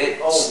 Brad Pitt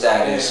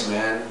status,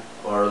 man,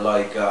 or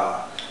like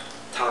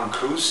Tom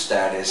Cruise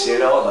status. You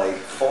know, like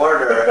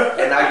foreigner.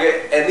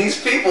 And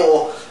these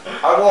people.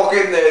 I walk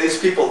in there. These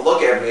people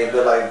look at me and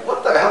they're like,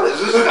 "What the hell is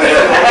this guy,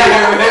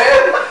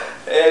 man?"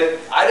 And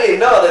I didn't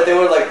know that they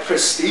were like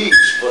prestige,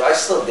 but I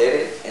still did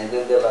it. And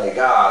then they're like,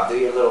 do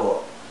your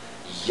little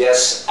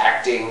yes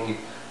acting,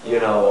 you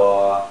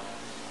know,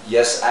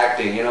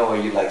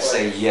 where you like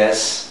say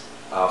yes,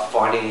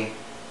 funny,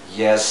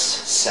 yes,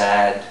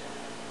 sad,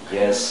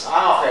 yes.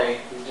 Okay.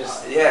 You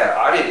just yeah,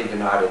 I didn't even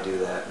know how to do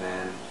that,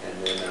 man.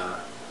 And then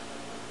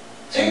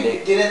so you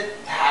didn't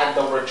have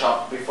the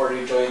workshop before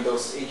you joined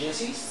those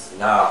agencies?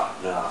 No.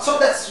 So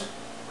that's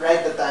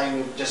right the time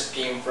you just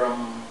came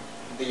from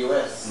the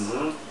US.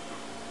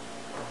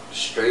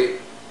 Straight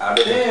out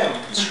of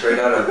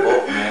the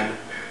boat, man.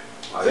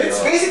 So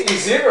it's basically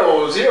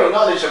zero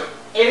knowledge of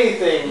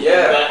anything.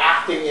 Yeah. The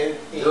acting in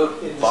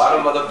Dude,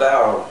 bottom of the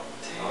barrel.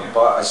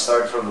 I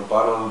started from the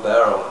bottom of the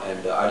barrel,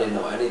 and I didn't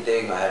know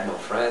anything. I had no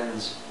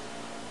friends.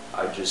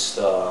 I just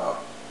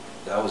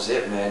that was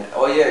it, man.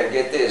 Oh yeah,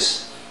 get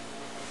this.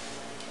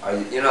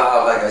 You know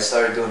how like I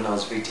started doing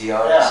those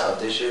VTRs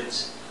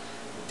auditions,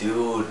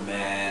 dude,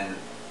 man.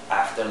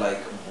 After like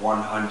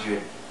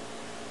 100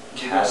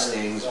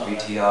 castings,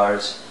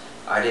 VTRs.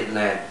 I didn't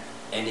land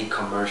any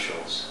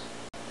commercials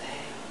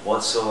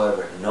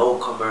whatsoever. No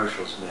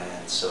commercials,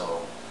 man.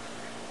 So,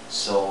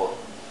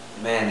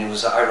 man, it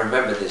was. I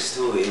remember this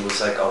too. It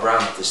was like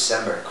around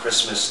December,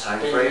 Christmas time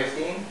frame.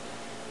 2015?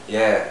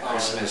 Yeah,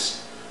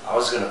 Christmas. I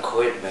was gonna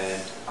quit,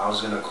 man. I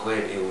was gonna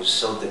quit. It was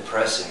so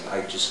depressing.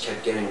 I just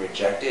kept getting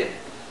rejected.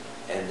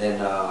 And then,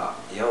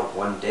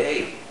 one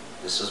day,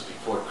 this was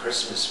before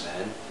Christmas,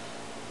 man.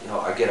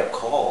 I get a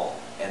call,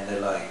 and they're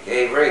like,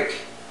 "Hey, Rick,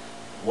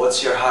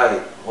 what's your height?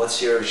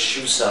 What's your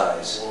shoe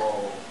size?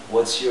 Whoa.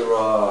 What's your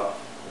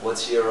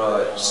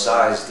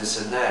size? This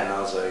and that." And I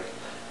was like,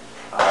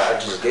 I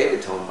just gave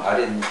it to him.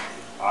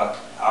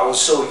 I was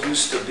so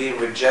used to being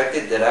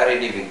rejected that I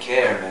didn't even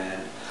care,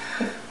 man.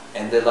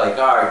 And they're like,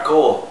 "All right,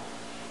 cool.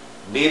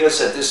 Meet us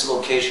at this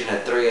location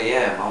at 3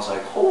 a.m. I was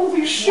like,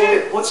 "Holy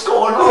shit, what's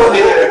going on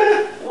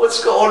here?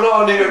 What's going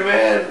on here,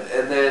 man?"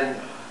 And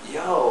then,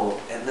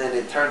 and then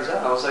it turns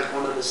out I was like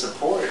one of the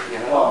support,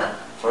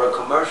 for a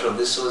commercial.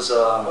 This was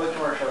What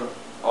commercial?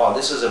 Oh,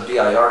 this was a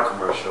BIR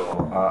commercial.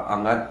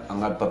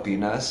 Angat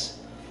Papinas.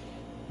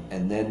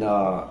 And then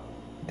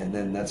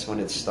that's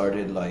when it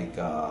started what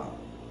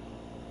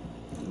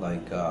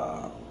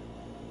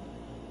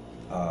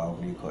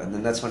do you call it? And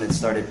then that's when it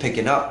started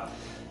picking up.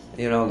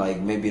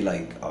 Maybe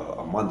like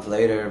a month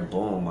later,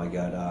 boom, I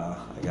got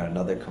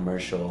another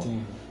commercial.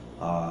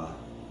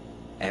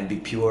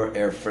 Ambi Pure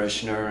air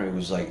freshener. It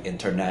was like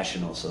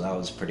international, so that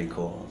was pretty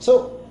cool.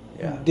 So,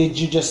 Yeah. did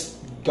you just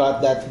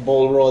got that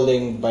ball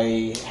rolling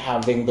by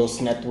having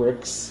those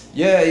networks?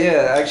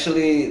 Yeah,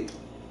 actually,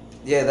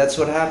 that's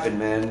what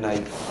happened, man.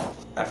 Like,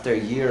 after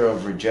a year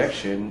of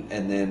rejection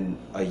and then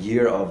a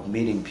year of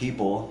meeting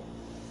people,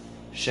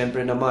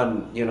 syempre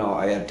naman,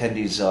 I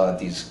attend these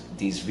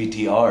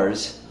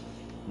VTRs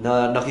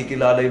na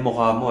nakikilala yung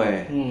mukha mo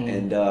eh.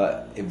 And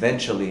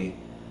eventually,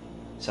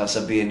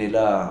 sasabihin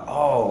nila,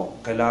 "Oh,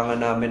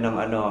 kailangan namin ng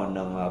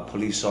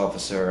police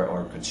officer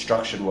or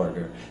construction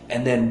worker."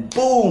 And then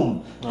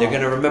boom, they're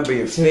gonna remember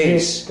your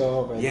face.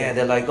 Yeah,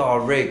 they're like,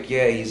 "Oh, Rick,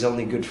 yeah, he's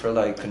only good for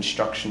like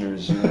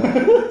constructioners,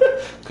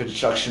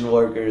 construction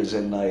workers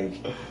and like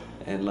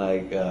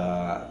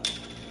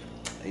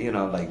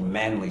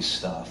manly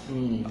stuff."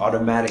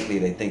 Automatically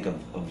they think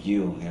of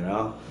you,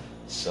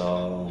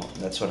 So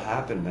that's what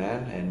happened,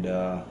 man.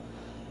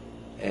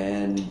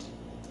 And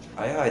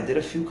I did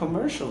a few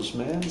commercials,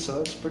 man,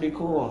 so that's pretty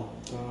cool.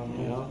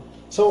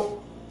 So,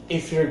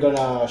 if you're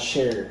gonna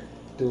share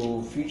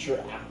to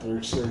future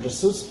actors or just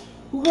those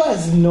who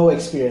has no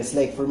experience,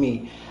 like for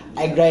me,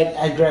 I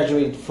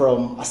graduated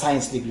from a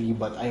science degree,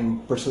 but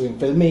I'm pursuing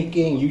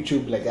filmmaking,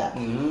 YouTube, like that.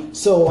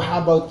 So,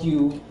 how about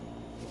you?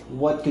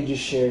 What could you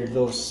share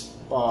those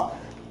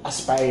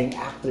aspiring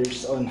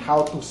actors on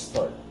how to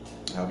start?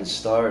 How to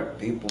start,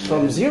 people, man.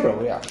 From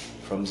zero, yeah.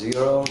 From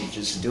zero,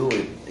 just do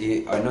it.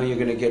 I know you're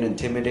gonna get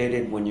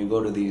intimidated when you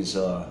go to these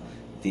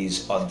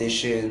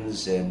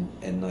auditions and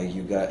like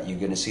you're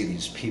gonna see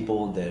these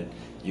people that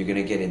you're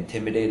gonna get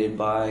intimidated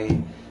by.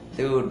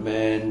 Dude,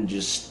 man,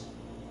 just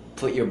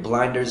put your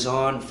blinders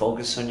on,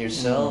 focus on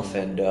yourself,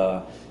 and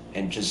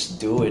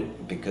just do it,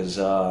 because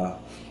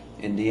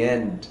in the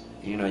end,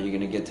 you're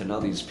gonna get to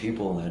know these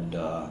people, and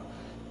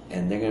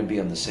they're gonna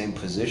be on the same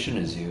position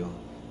as you,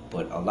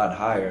 but a lot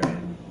higher,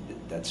 and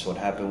that's what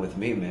happened with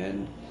me,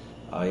 man.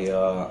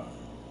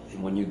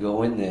 When you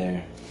go in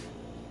there,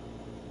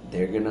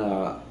 they're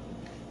gonna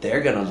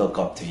look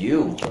up to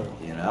you,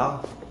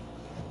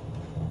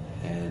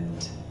 and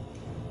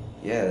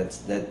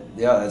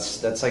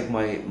that's like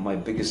my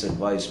biggest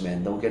advice,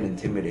 man. Don't get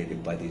intimidated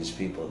by these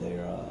people.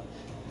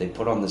 They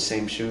put on the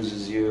same shoes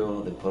as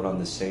you, they put on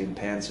the same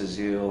pants as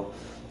you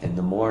in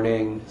the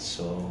morning,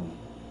 so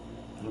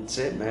that's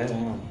it, man.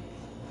 Damn.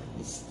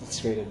 That's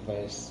great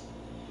advice.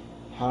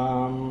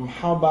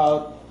 How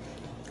about,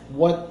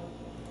 what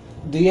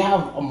do you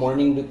have a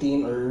morning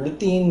routine or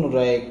routine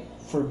like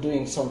for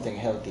doing something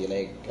healthy,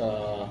 like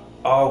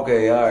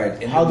Okay, alright.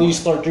 how do you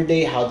start your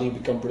day, how do you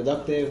become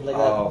productive, like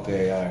that?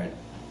 Okay,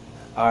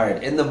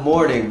 alright. In the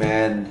morning,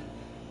 man,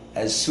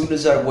 as soon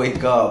as I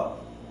wake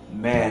up,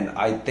 man,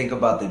 I think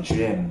about the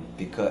gym,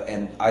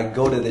 and I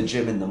go to the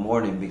gym in the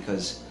morning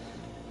because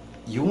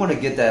you want to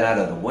get that out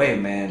of the way,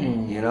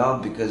 man.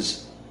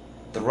 Because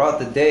throughout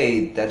the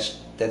day,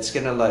 that's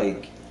gonna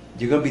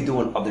you're gonna be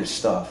doing other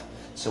stuff.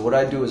 So what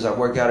I do is I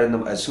work out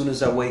as soon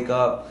as I wake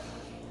up.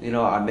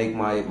 I make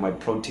my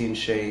protein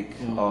shake.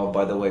 Oh,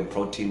 by the way,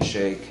 protein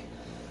shake.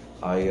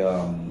 I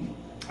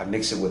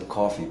mix it with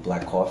coffee,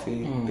 black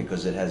coffee,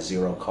 because it has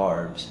 0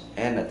 carbs,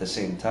 and at the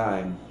same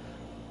time,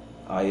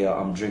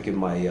 I'm drinking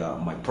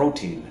my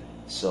protein.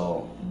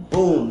 So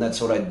boom, that's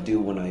what I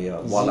do when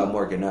while I'm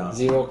working out.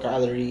 0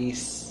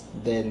 calories,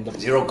 then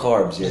 0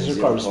 carbs, yeah,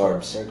 0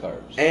 carbs. 0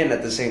 carbs. And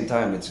at the same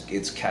time,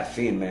 it's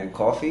caffeine, man.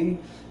 Coffee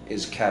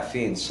is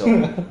caffeine, so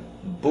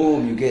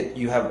boom,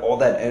 you have all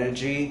that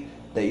energy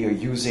that you're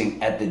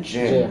using at the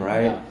gym,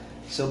 right? Yeah.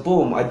 So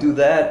boom, I do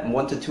that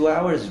 1 to 2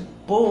 hours.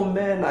 Boom,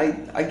 man,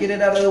 I get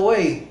it out of the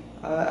way.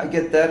 I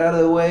get that out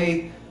of the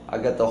way. I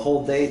got the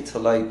whole day to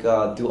like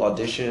do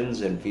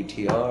auditions and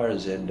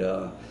VTRs,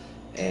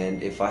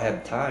 and if I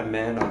have time,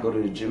 man, I'll go to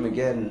the gym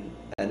again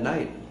at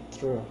night.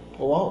 True.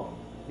 Oh wow.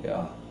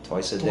 Yeah,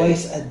 twice a day.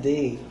 Twice a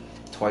day.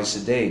 Twice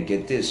a day.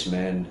 Get this,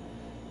 man.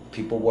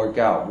 People work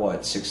out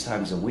what 6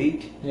 times a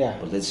week. Yeah.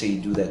 But let's say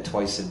you do that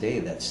twice a day.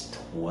 That's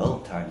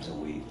 12 times a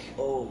week.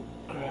 Oh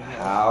crap.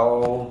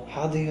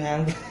 How do you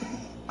handle?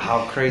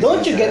 how crazy?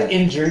 Don't is you get that?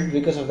 injured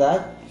because of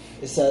that?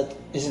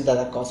 Isn't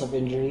that a cause of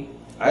injury?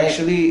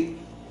 Actually,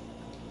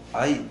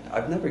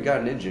 I've never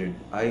gotten injured.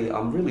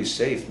 I'm really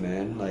safe,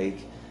 man. Like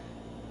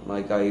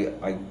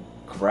I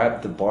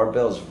grab the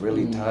barbells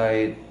really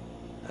tight.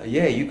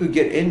 Yeah, you could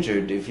get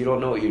injured if you don't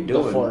know what you're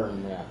doing. The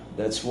form, yeah.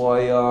 That's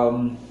why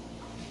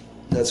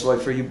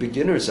for you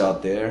beginners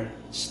out there,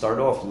 start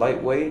off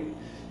lightweight,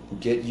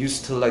 get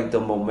used to like the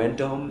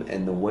momentum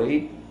and the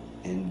weight,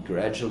 and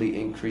gradually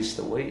increase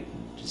the weight.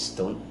 Just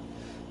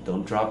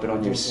don't drop it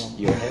on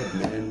your head,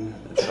 man.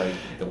 That's like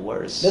the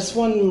worst. That's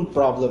one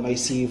problem I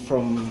see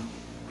from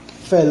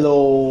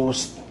fellow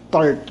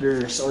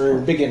starters or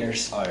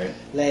beginners. Alright.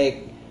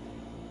 Like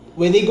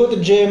when they go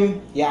to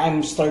gym, yeah,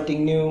 I'm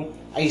starting new.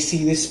 I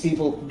see these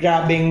people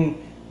grabbing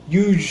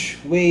huge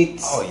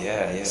weights. Oh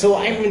yeah. So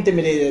I'm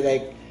intimidated.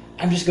 Like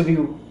I'm just gonna be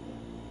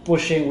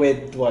pushing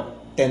with what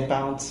 10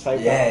 pounds, 5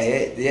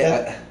 pounds.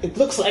 Yeah. It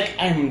looks like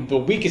I'm the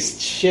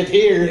weakest shit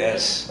here.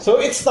 Yes. So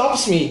it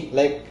stops me.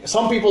 Like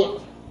some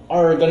people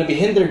are gonna be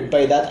hindered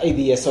by that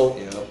idea. So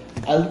Yep.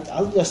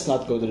 I'll just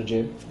not go to the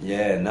gym.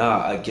 Yeah,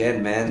 nah,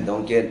 again, man,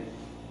 don't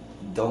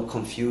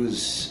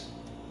confuse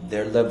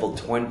their level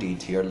 20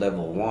 to your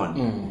level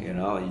 1. You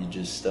know, you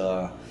just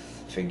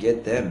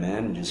forget them,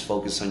 man. Just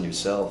focus on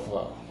yourself.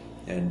 Wow.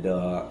 And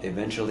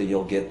eventually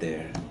you'll get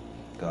there.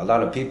 A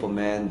lot of people,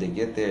 man, they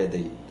get there,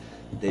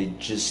 they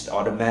just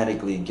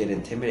automatically get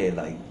intimidated,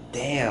 like,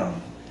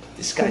 damn,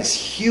 this guy's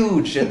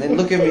huge, and then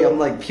look at me, I'm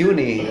like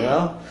puny, you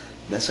know?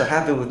 That's what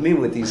happened with me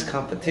with these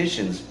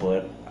competitions,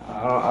 but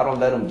I don't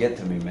let them get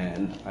to me,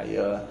 man.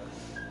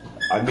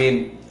 I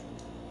mean,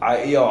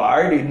 I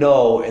already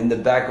know in the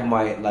back of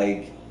my,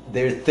 like,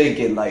 they're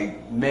thinking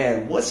like,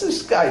 man, what's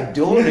this guy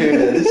doing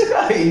here?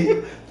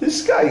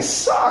 This guy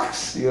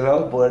sucks, you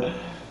know? But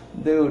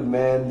dude,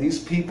 man, these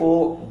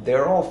people,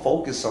 they're all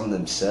focused on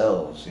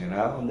themselves, you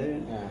know?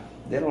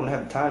 They don't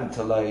have time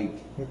to like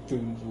To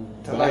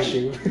bash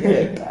you.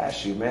 Yeah,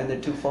 bash you, man. They're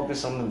too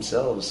focused on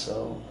themselves.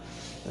 So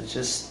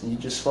you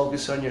just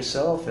focus on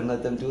yourself and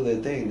let them do their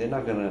thing.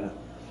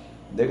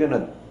 They're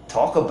gonna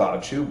talk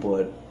about you,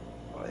 but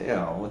you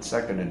know, what's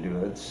that gonna do?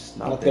 It's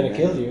Not gonna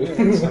kill you.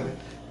 Yeah,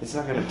 it's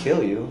not gonna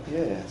kill you.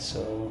 Yeah,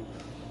 so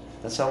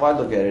that's how I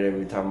look at it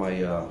every time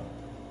I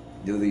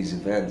do these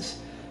events.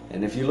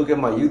 And if you look at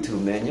my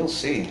YouTube, man, you'll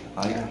see.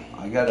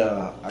 I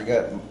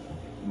got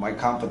my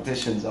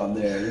competitions on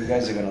there. You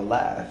guys are gonna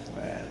laugh,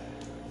 man.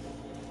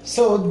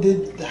 So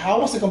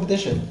how was the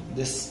competition?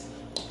 This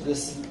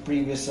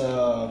previous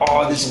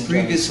This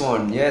previous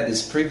one, yeah,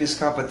 this previous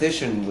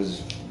competition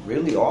was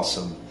really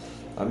awesome.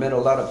 I met a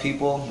lot of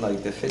people.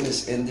 Like, the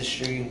fitness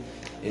industry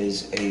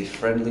is a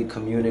friendly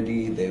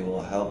community. They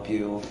will help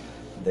you,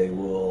 they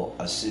will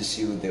assist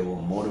you, they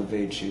will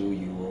motivate you.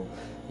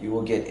 You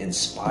will get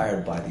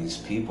inspired by these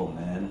people,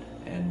 man.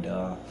 And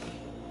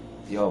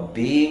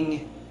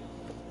being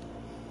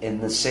in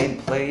the same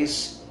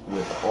place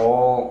with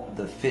all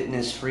the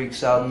fitness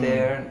freaks out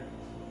there,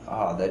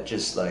 that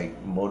just like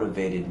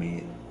motivated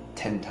me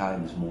 10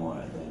 times more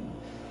than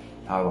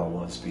how I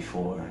was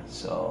before.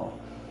 So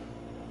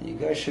you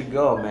guys should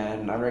go,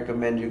 man. I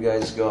recommend you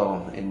guys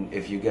go, and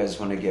if you guys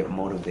want to get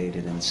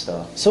motivated and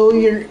stuff. So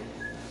your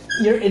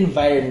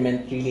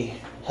environment really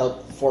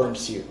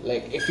forms you.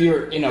 Like if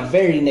you're in a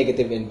very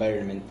negative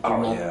environment,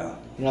 you're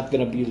not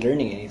gonna be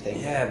learning anything.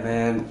 Yeah,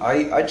 man.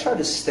 I try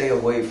to stay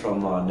away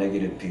from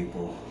negative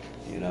people.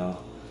 You know,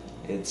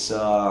 it's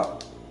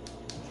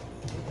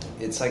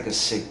like a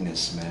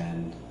sickness,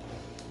 man.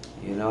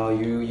 You know,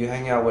 you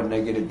hang out with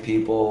negative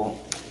people,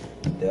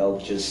 they'll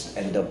just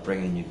end up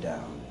bringing you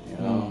down. You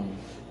know,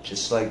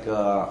 just like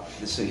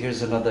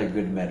here's another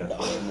good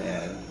metaphor,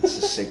 man. It's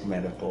a sick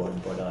metaphor,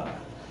 but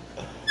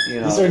you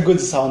know, these are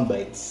good sound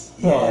bites.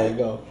 Yeah, there you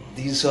go.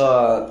 These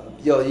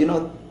you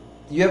know,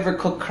 you ever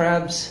cook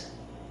crabs?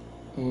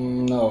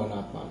 No,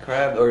 not much.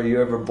 Crab, or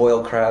you ever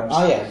boil crabs?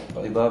 Oh yeah,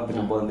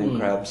 Boiling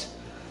crabs.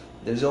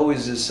 There's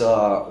always this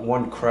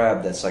one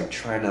crab that's like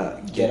trying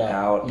to get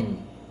out.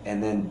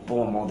 And then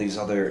boom, all these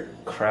other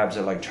crabs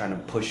are like trying to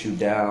push you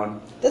down.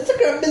 That's a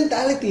crab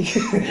mentality.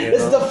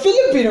 It's the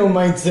Filipino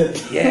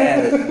mindset.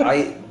 Yeah,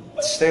 I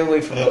stay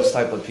away from those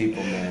type of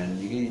people, man.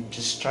 You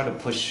just try to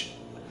push.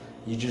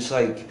 You just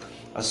like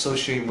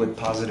associate with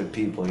positive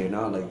people, you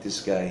know, like this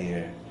guy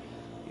here,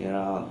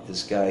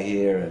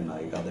 and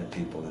like other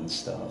people and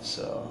stuff.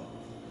 So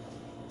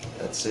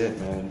that's it,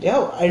 man.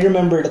 Yeah, I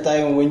remember the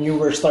time when you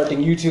were starting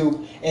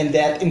YouTube, and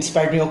that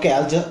inspired me. Okay,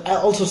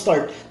 I'll also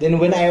start. Then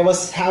when I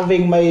was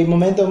having my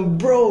momentum,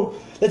 bro,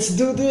 let's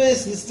do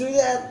this, let's do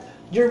that.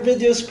 Your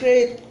video's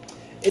great.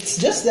 It's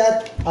just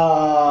that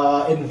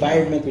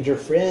environment with your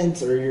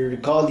friends or your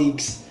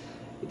colleagues.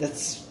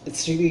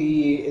 it's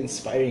really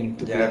inspiring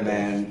to Yeah, be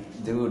man,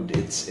 dude,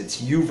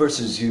 it's you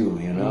versus you,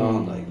 you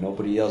know. Like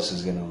nobody else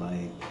is gonna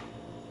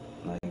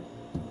like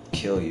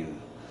kill you.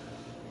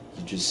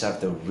 You just have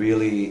to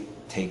really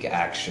take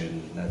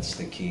action. That's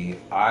the key.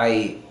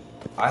 I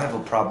have a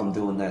problem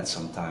doing that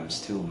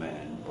sometimes too,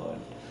 man. But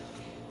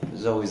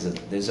there's always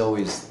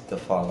the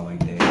following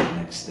day, the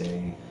next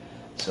day.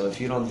 So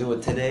if you don't do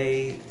it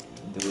today,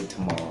 do it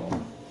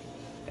tomorrow,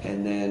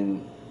 and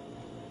then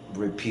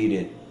repeat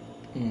it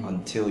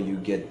until you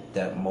get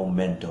that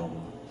momentum.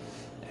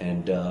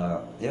 And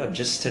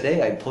just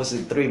today I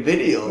posted 3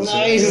 videos.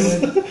 nice.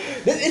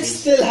 It's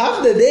still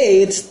half the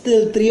day. It's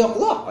still 3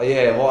 o'clock. Oh,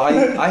 yeah, well,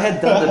 I had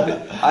done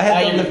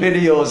the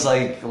videos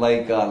like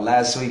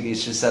last week.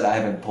 It's just that I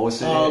haven't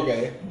posted it.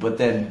 Okay. But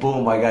then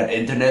boom, I got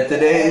internet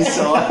today,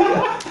 so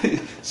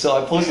so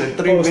I posted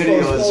 3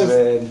 videos,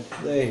 man.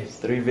 Nice.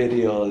 3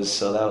 videos,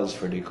 so that was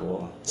pretty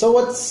cool. So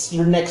what's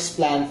your next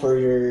plan for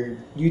your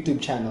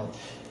YouTube channel?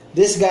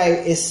 This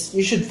guy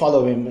you should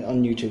follow him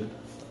on YouTube.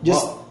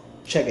 Just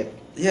check it.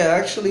 Yeah,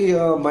 actually,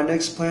 my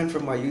next plan for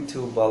my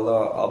YouTube,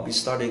 I'll be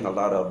starting a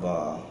lot of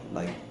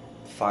like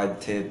 5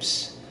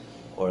 tips,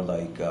 or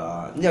like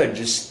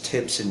just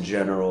tips in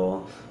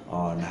general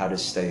on how to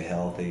stay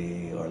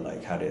healthy, or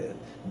like how to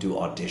do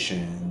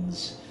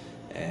auditions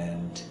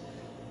and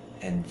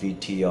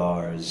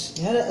VTRs.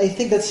 Yeah, I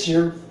think that's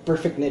your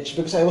perfect niche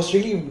because I was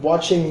really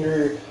watching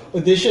your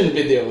audition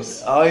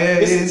videos. Oh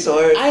yeah, so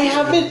I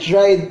haven't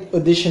tried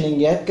auditioning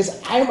yet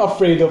because I'm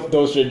afraid of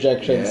those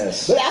rejections.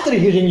 Yes. But after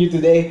hearing you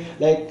today,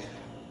 like,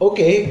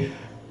 okay,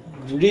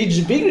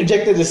 being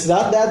rejected is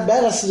not that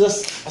bad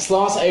as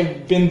long as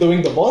I've been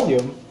doing the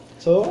volume.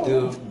 So,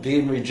 dude,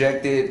 being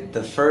rejected,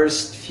 the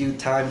first few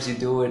times you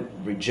do it,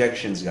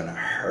 rejection's gonna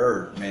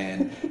hurt,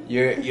 man.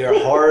 Your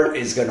heart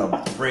is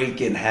gonna break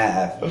in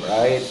half,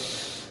 right?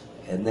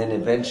 And then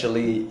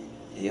eventually,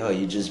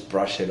 you just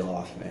brush it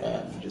off,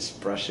 man. You just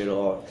brush it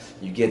off.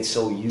 You get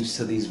so used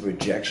to these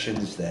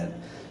rejections that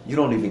you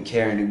don't even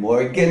care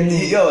anymore.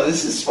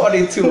 This is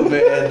funny too,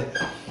 man.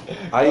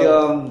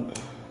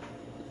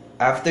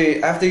 After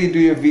you do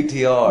your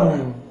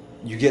VTR,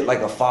 you get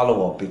like a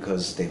follow-up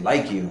because they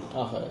like you.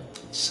 okay.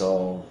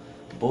 So,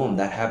 boom,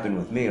 that happened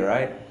with me,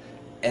 right?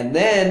 And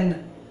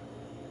then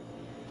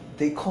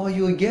they call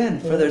you again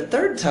for their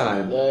 3rd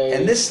time, Nice.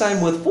 and this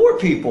time with 4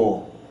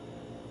 people.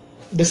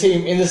 In the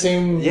same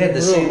room.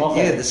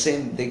 Okay. The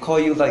same. They call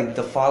you like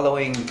the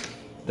following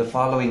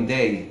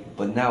day,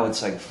 but now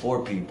it's like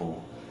 4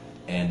 people,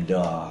 and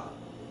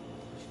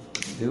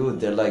dude,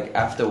 they're like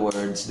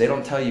afterwards. They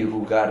don't tell you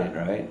who got it,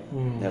 right?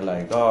 They're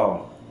like,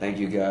 oh, thank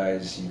you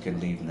guys, you can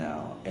leave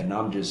now. And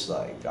I'm just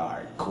like, all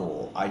right,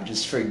 cool. I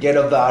just forget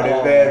about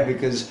it, man,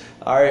 because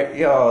all right,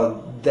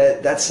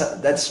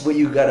 that's what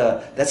you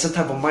gotta. That's the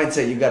type of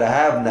mindset you gotta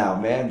have now,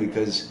 man,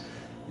 because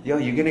you're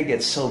gonna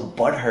get so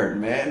butthurt,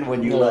 man,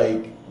 when you're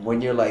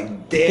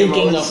like, damn,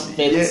 Thinking of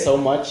it so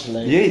much,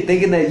 like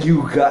thinking that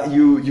you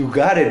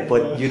got it,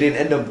 but you didn't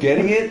end up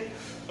getting it.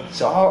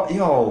 So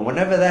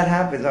whenever that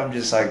happens, I'm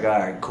just like, all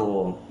right,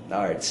 cool.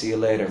 All right, see you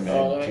later,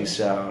 man. Peace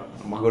out.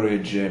 I'm gonna go to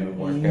the gym and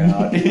work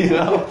out.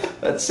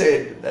 That's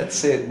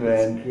it,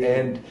 man.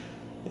 And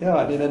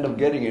I didn't end up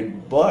getting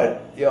it,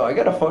 but I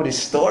got a funny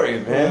story,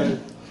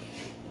 man.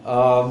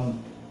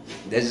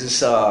 There's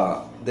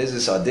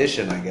this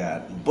audition I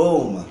got.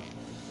 Boom.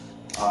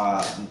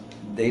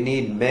 They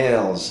need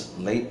males,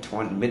 mid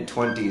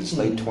 20s,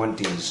 late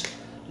 20s,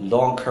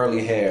 long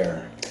curly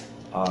hair,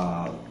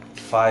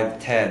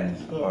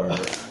 5'10" or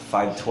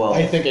 5'12".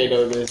 I think I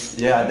know this.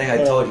 Yeah, I think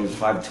I told you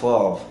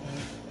 5'12".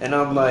 And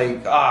I'm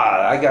like,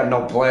 I got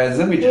no plans.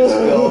 Let me just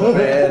go,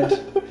 man.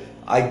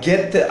 I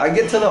get to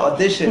the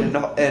audition,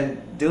 and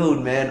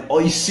dude, man,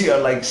 all you see are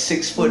like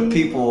 6-foot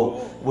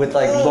people with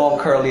like long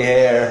curly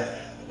hair,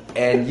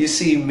 and you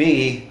see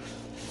me,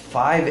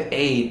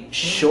 5'8",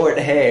 short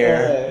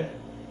hair,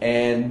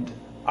 and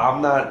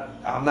I'm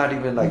not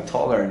even like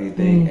tall or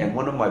anything. And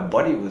one of my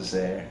buddy was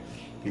there.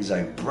 He's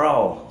like,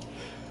 bro,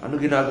 ano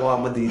ginagawa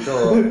mo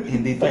dito?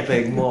 Hindi to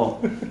peg mo.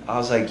 I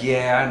was like,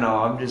 yeah, I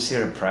know. I'm just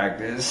here to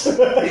practice.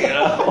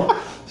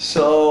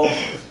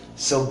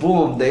 So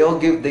boom, they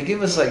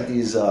give us like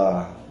these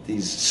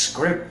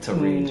script to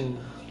read,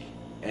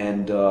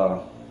 and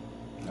I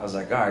was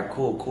like, all right,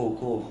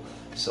 cool.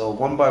 So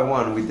one by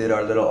one, we did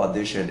our little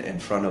audition in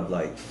front of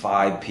like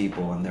 5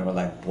 people, and they were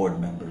like board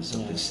members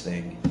of this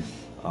thing.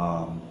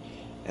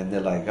 And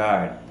they're like, all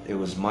right, it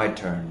was my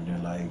turn.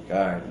 They're like,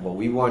 all right, what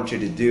we want you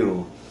to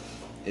do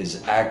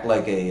is act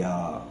like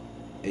a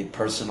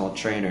personal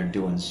trainer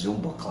doing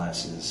Zumba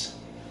classes.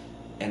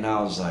 And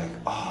I was like,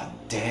 oh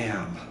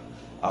damn,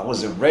 I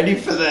wasn't ready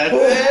for that,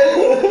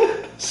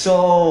 man.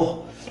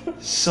 So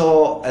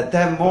at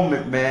that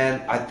moment,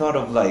 man, I thought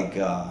of like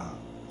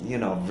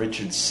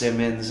Richard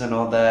Simmons and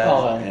all that,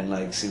 and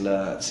like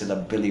sila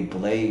Billy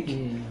Blake.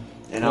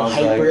 And I was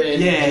like,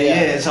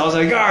 yeah. So I was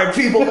like, all right,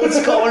 people, what's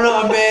going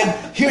on, man?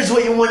 Here's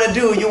what you want to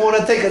do. You want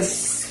to take a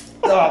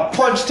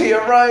punch to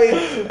your right,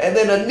 and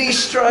then a knee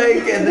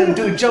strike, and then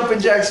do jumping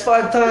jacks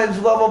 5 times,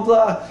 blah, blah,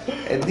 blah.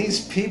 And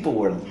these people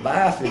were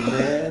laughing,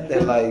 man.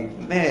 They're like,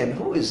 man,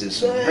 who is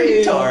this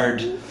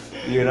retard?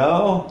 You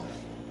know?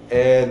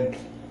 And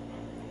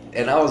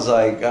I was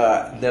like,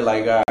 they're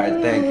like, all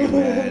right, thank you,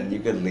 man. You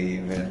could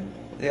leave. And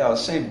yeah,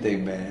 same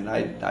thing, man.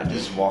 I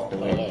just walked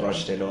away and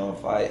brushed it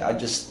off. I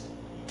just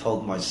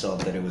told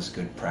myself that it was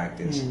good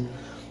practice.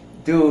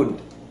 Dude,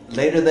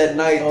 later that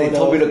night, they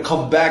told me to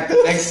come back the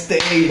next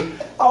day.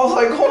 I was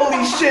like,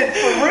 holy shit,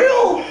 for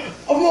real?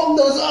 Among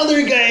those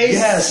other guys?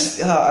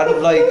 Yes. Out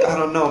of like, I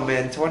don't know,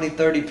 man, 20,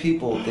 30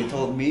 people, they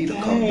told me to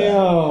come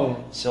back.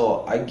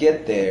 So I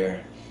get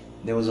there.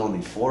 There was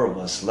only 4 of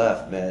us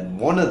left, man.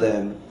 One of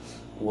them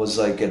was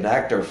like an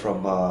actor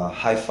from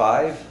High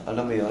Five.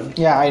 Alam mo yun?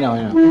 Yeah, I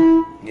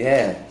know.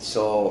 Yeah,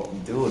 so,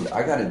 dude,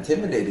 I got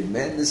intimidated,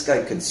 man. This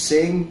guy could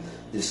sing.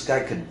 This guy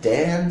could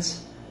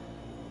dance.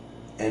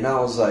 And I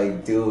was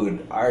like,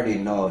 dude, I already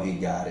know he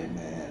got it,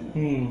 man.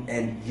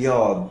 And,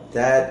 yo,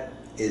 that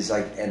is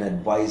like an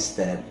advice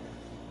that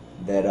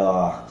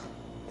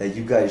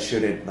you guys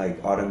shouldn't like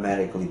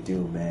automatically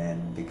do, man.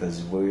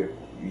 Because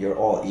you're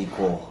all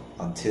equal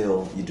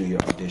until you do your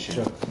audition.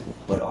 Sure.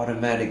 But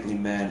automatically,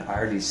 man, I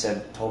already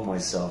told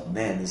myself,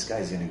 man, this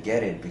guy's gonna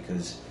get it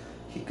because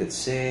he could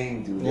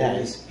sing, do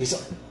this. He's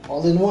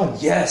all in one.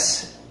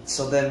 Yes.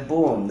 So then,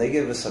 boom, they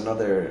gave us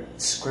another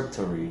script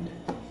to read,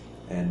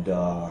 and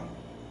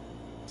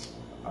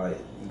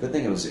good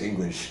thing it was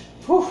English.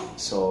 Whew.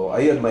 So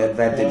ayun, my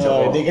advantage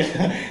ako.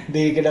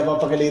 Di ka na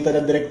mapagalitan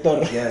ng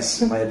director.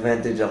 Yes, my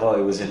advantage ako.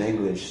 It was in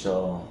English,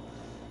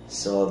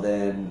 So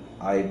then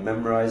I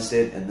memorized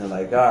it, and they're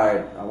like, all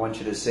right, I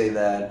want you to say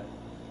that,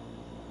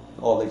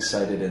 all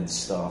excited and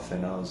stuff.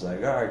 And I was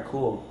like, all right,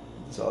 cool.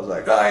 So I was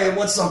like, hey,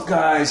 what's up,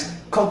 guys?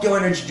 Tokyo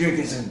Energy Drink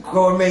is a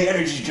gourmet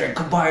energy drink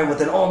combined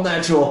with an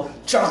all-natural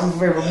chocolate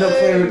flavored, milk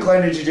flavored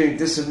energy drink,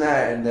 this and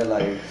that. And they're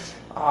like,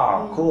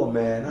 oh, cool,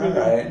 man, all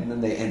right. And then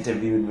they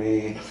interviewed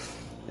me,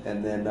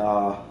 and then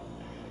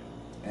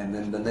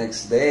the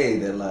next day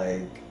they're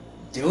like,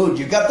 dude,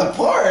 you got the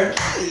part.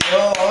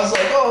 I was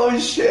like, oh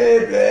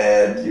shit,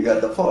 man, you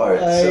got the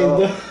part.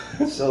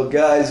 So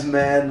guys,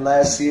 man,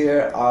 last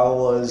year I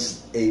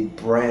was a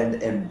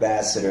brand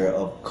ambassador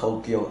of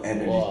Kokyo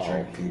Energy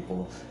Drink,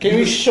 people. Can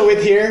we show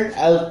it here?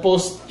 I'll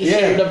post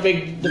share the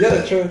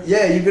picture.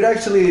 Yeah, you could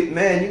actually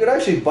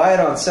buy it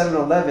on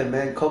 7-Eleven,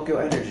 man. Kokyo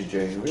Energy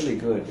Drink, really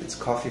good. It's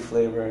coffee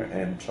flavor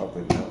and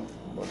chocolate milk.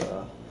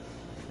 But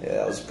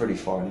yeah, that was pretty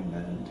funny,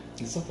 man.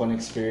 It's a fun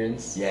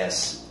experience.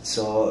 Yes.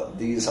 So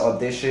these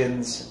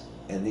auditions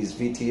and these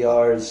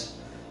VTRs,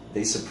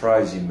 they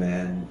surprise you,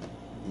 man.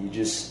 You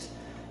just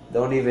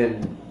don't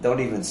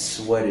even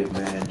sweat it,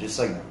 man. Just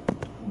like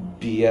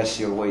BS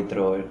your way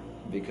through it,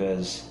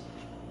 because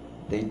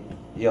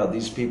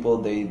these people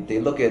they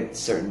look at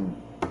certain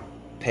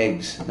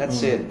pegs.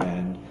 That's it,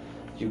 man.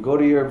 You go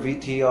to your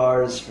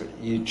VTRs,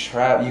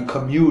 you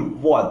commute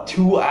what,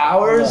 2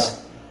 hours? Yeah.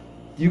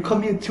 You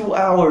commute 2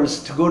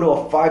 hours to go to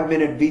a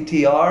 5-minute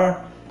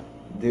VTR?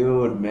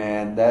 Dude,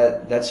 man,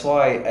 that's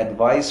why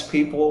advise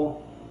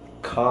people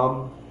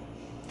come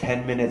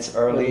 10 minutes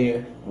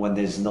early when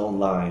there's no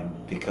line,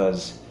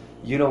 because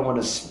you don't want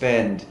to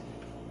spend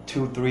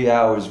 2-3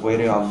 hours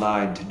waiting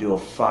online to do a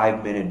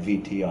 5-minute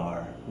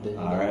VTR.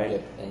 All right?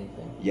 Get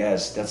anything.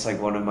 Yes, that's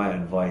like one of my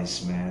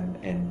advice, man.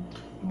 And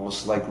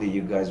most likely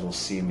you guys will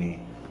see me.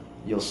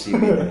 You'll see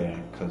me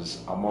there, because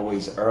I'm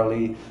always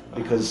early.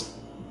 Because,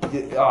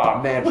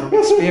 oh man, from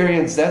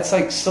experience, that's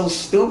like so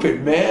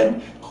stupid,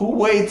 man. Who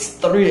waits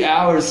 3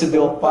 hours to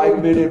do a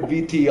 5-minute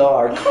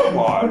VTR? Come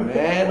on,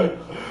 man.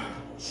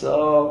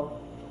 So,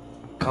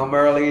 come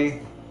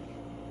early,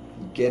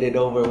 get it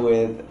over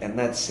with, and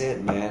that's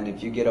it, man.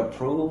 If you get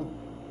approved,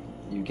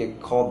 you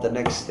get called the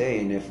next day,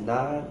 and if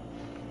not,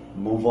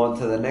 move on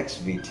to the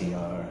next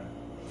VTR.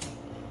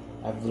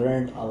 I've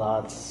learned a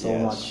lot, so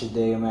much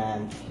today,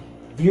 man.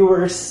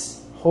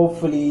 Viewers,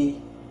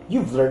 hopefully,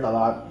 you've learned a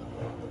lot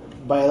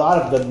by a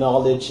lot of the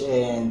knowledge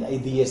and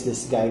ideas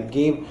this guy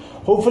gave.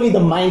 Hopefully,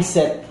 the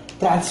mindset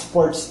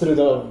transports through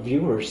the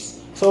viewers.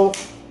 So,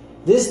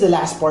 this is the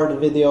last part of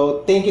the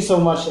video. Thank you so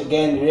much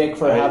again, Rick,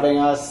 for having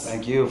us.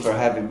 Thank you for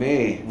having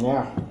me.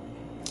 Yeah.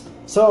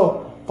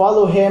 So,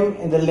 follow him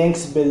in the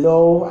links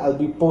below. I'll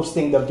be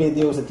posting the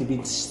videos that you've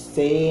been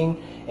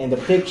saying and the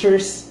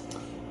pictures.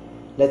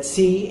 Let's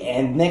see.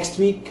 And next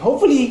week,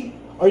 hopefully,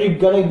 are you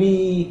gonna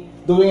be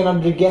doing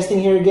another guesting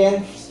here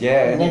again?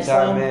 Yeah,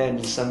 anytime, man.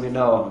 Just let me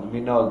know. Let me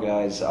know,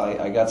 guys.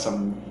 I got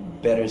some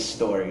better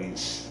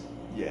stories.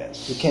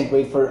 Yes. You can't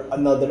wait for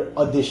another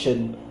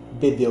audition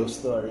video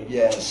story.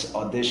 Yes,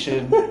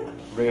 audition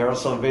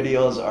rehearsal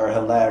videos are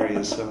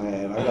hilarious,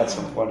 man. I got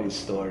some funny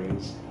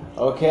stories.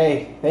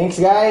 Okay, thanks,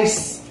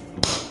 guys.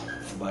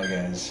 Bye,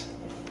 guys.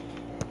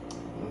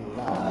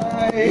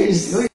 Nice.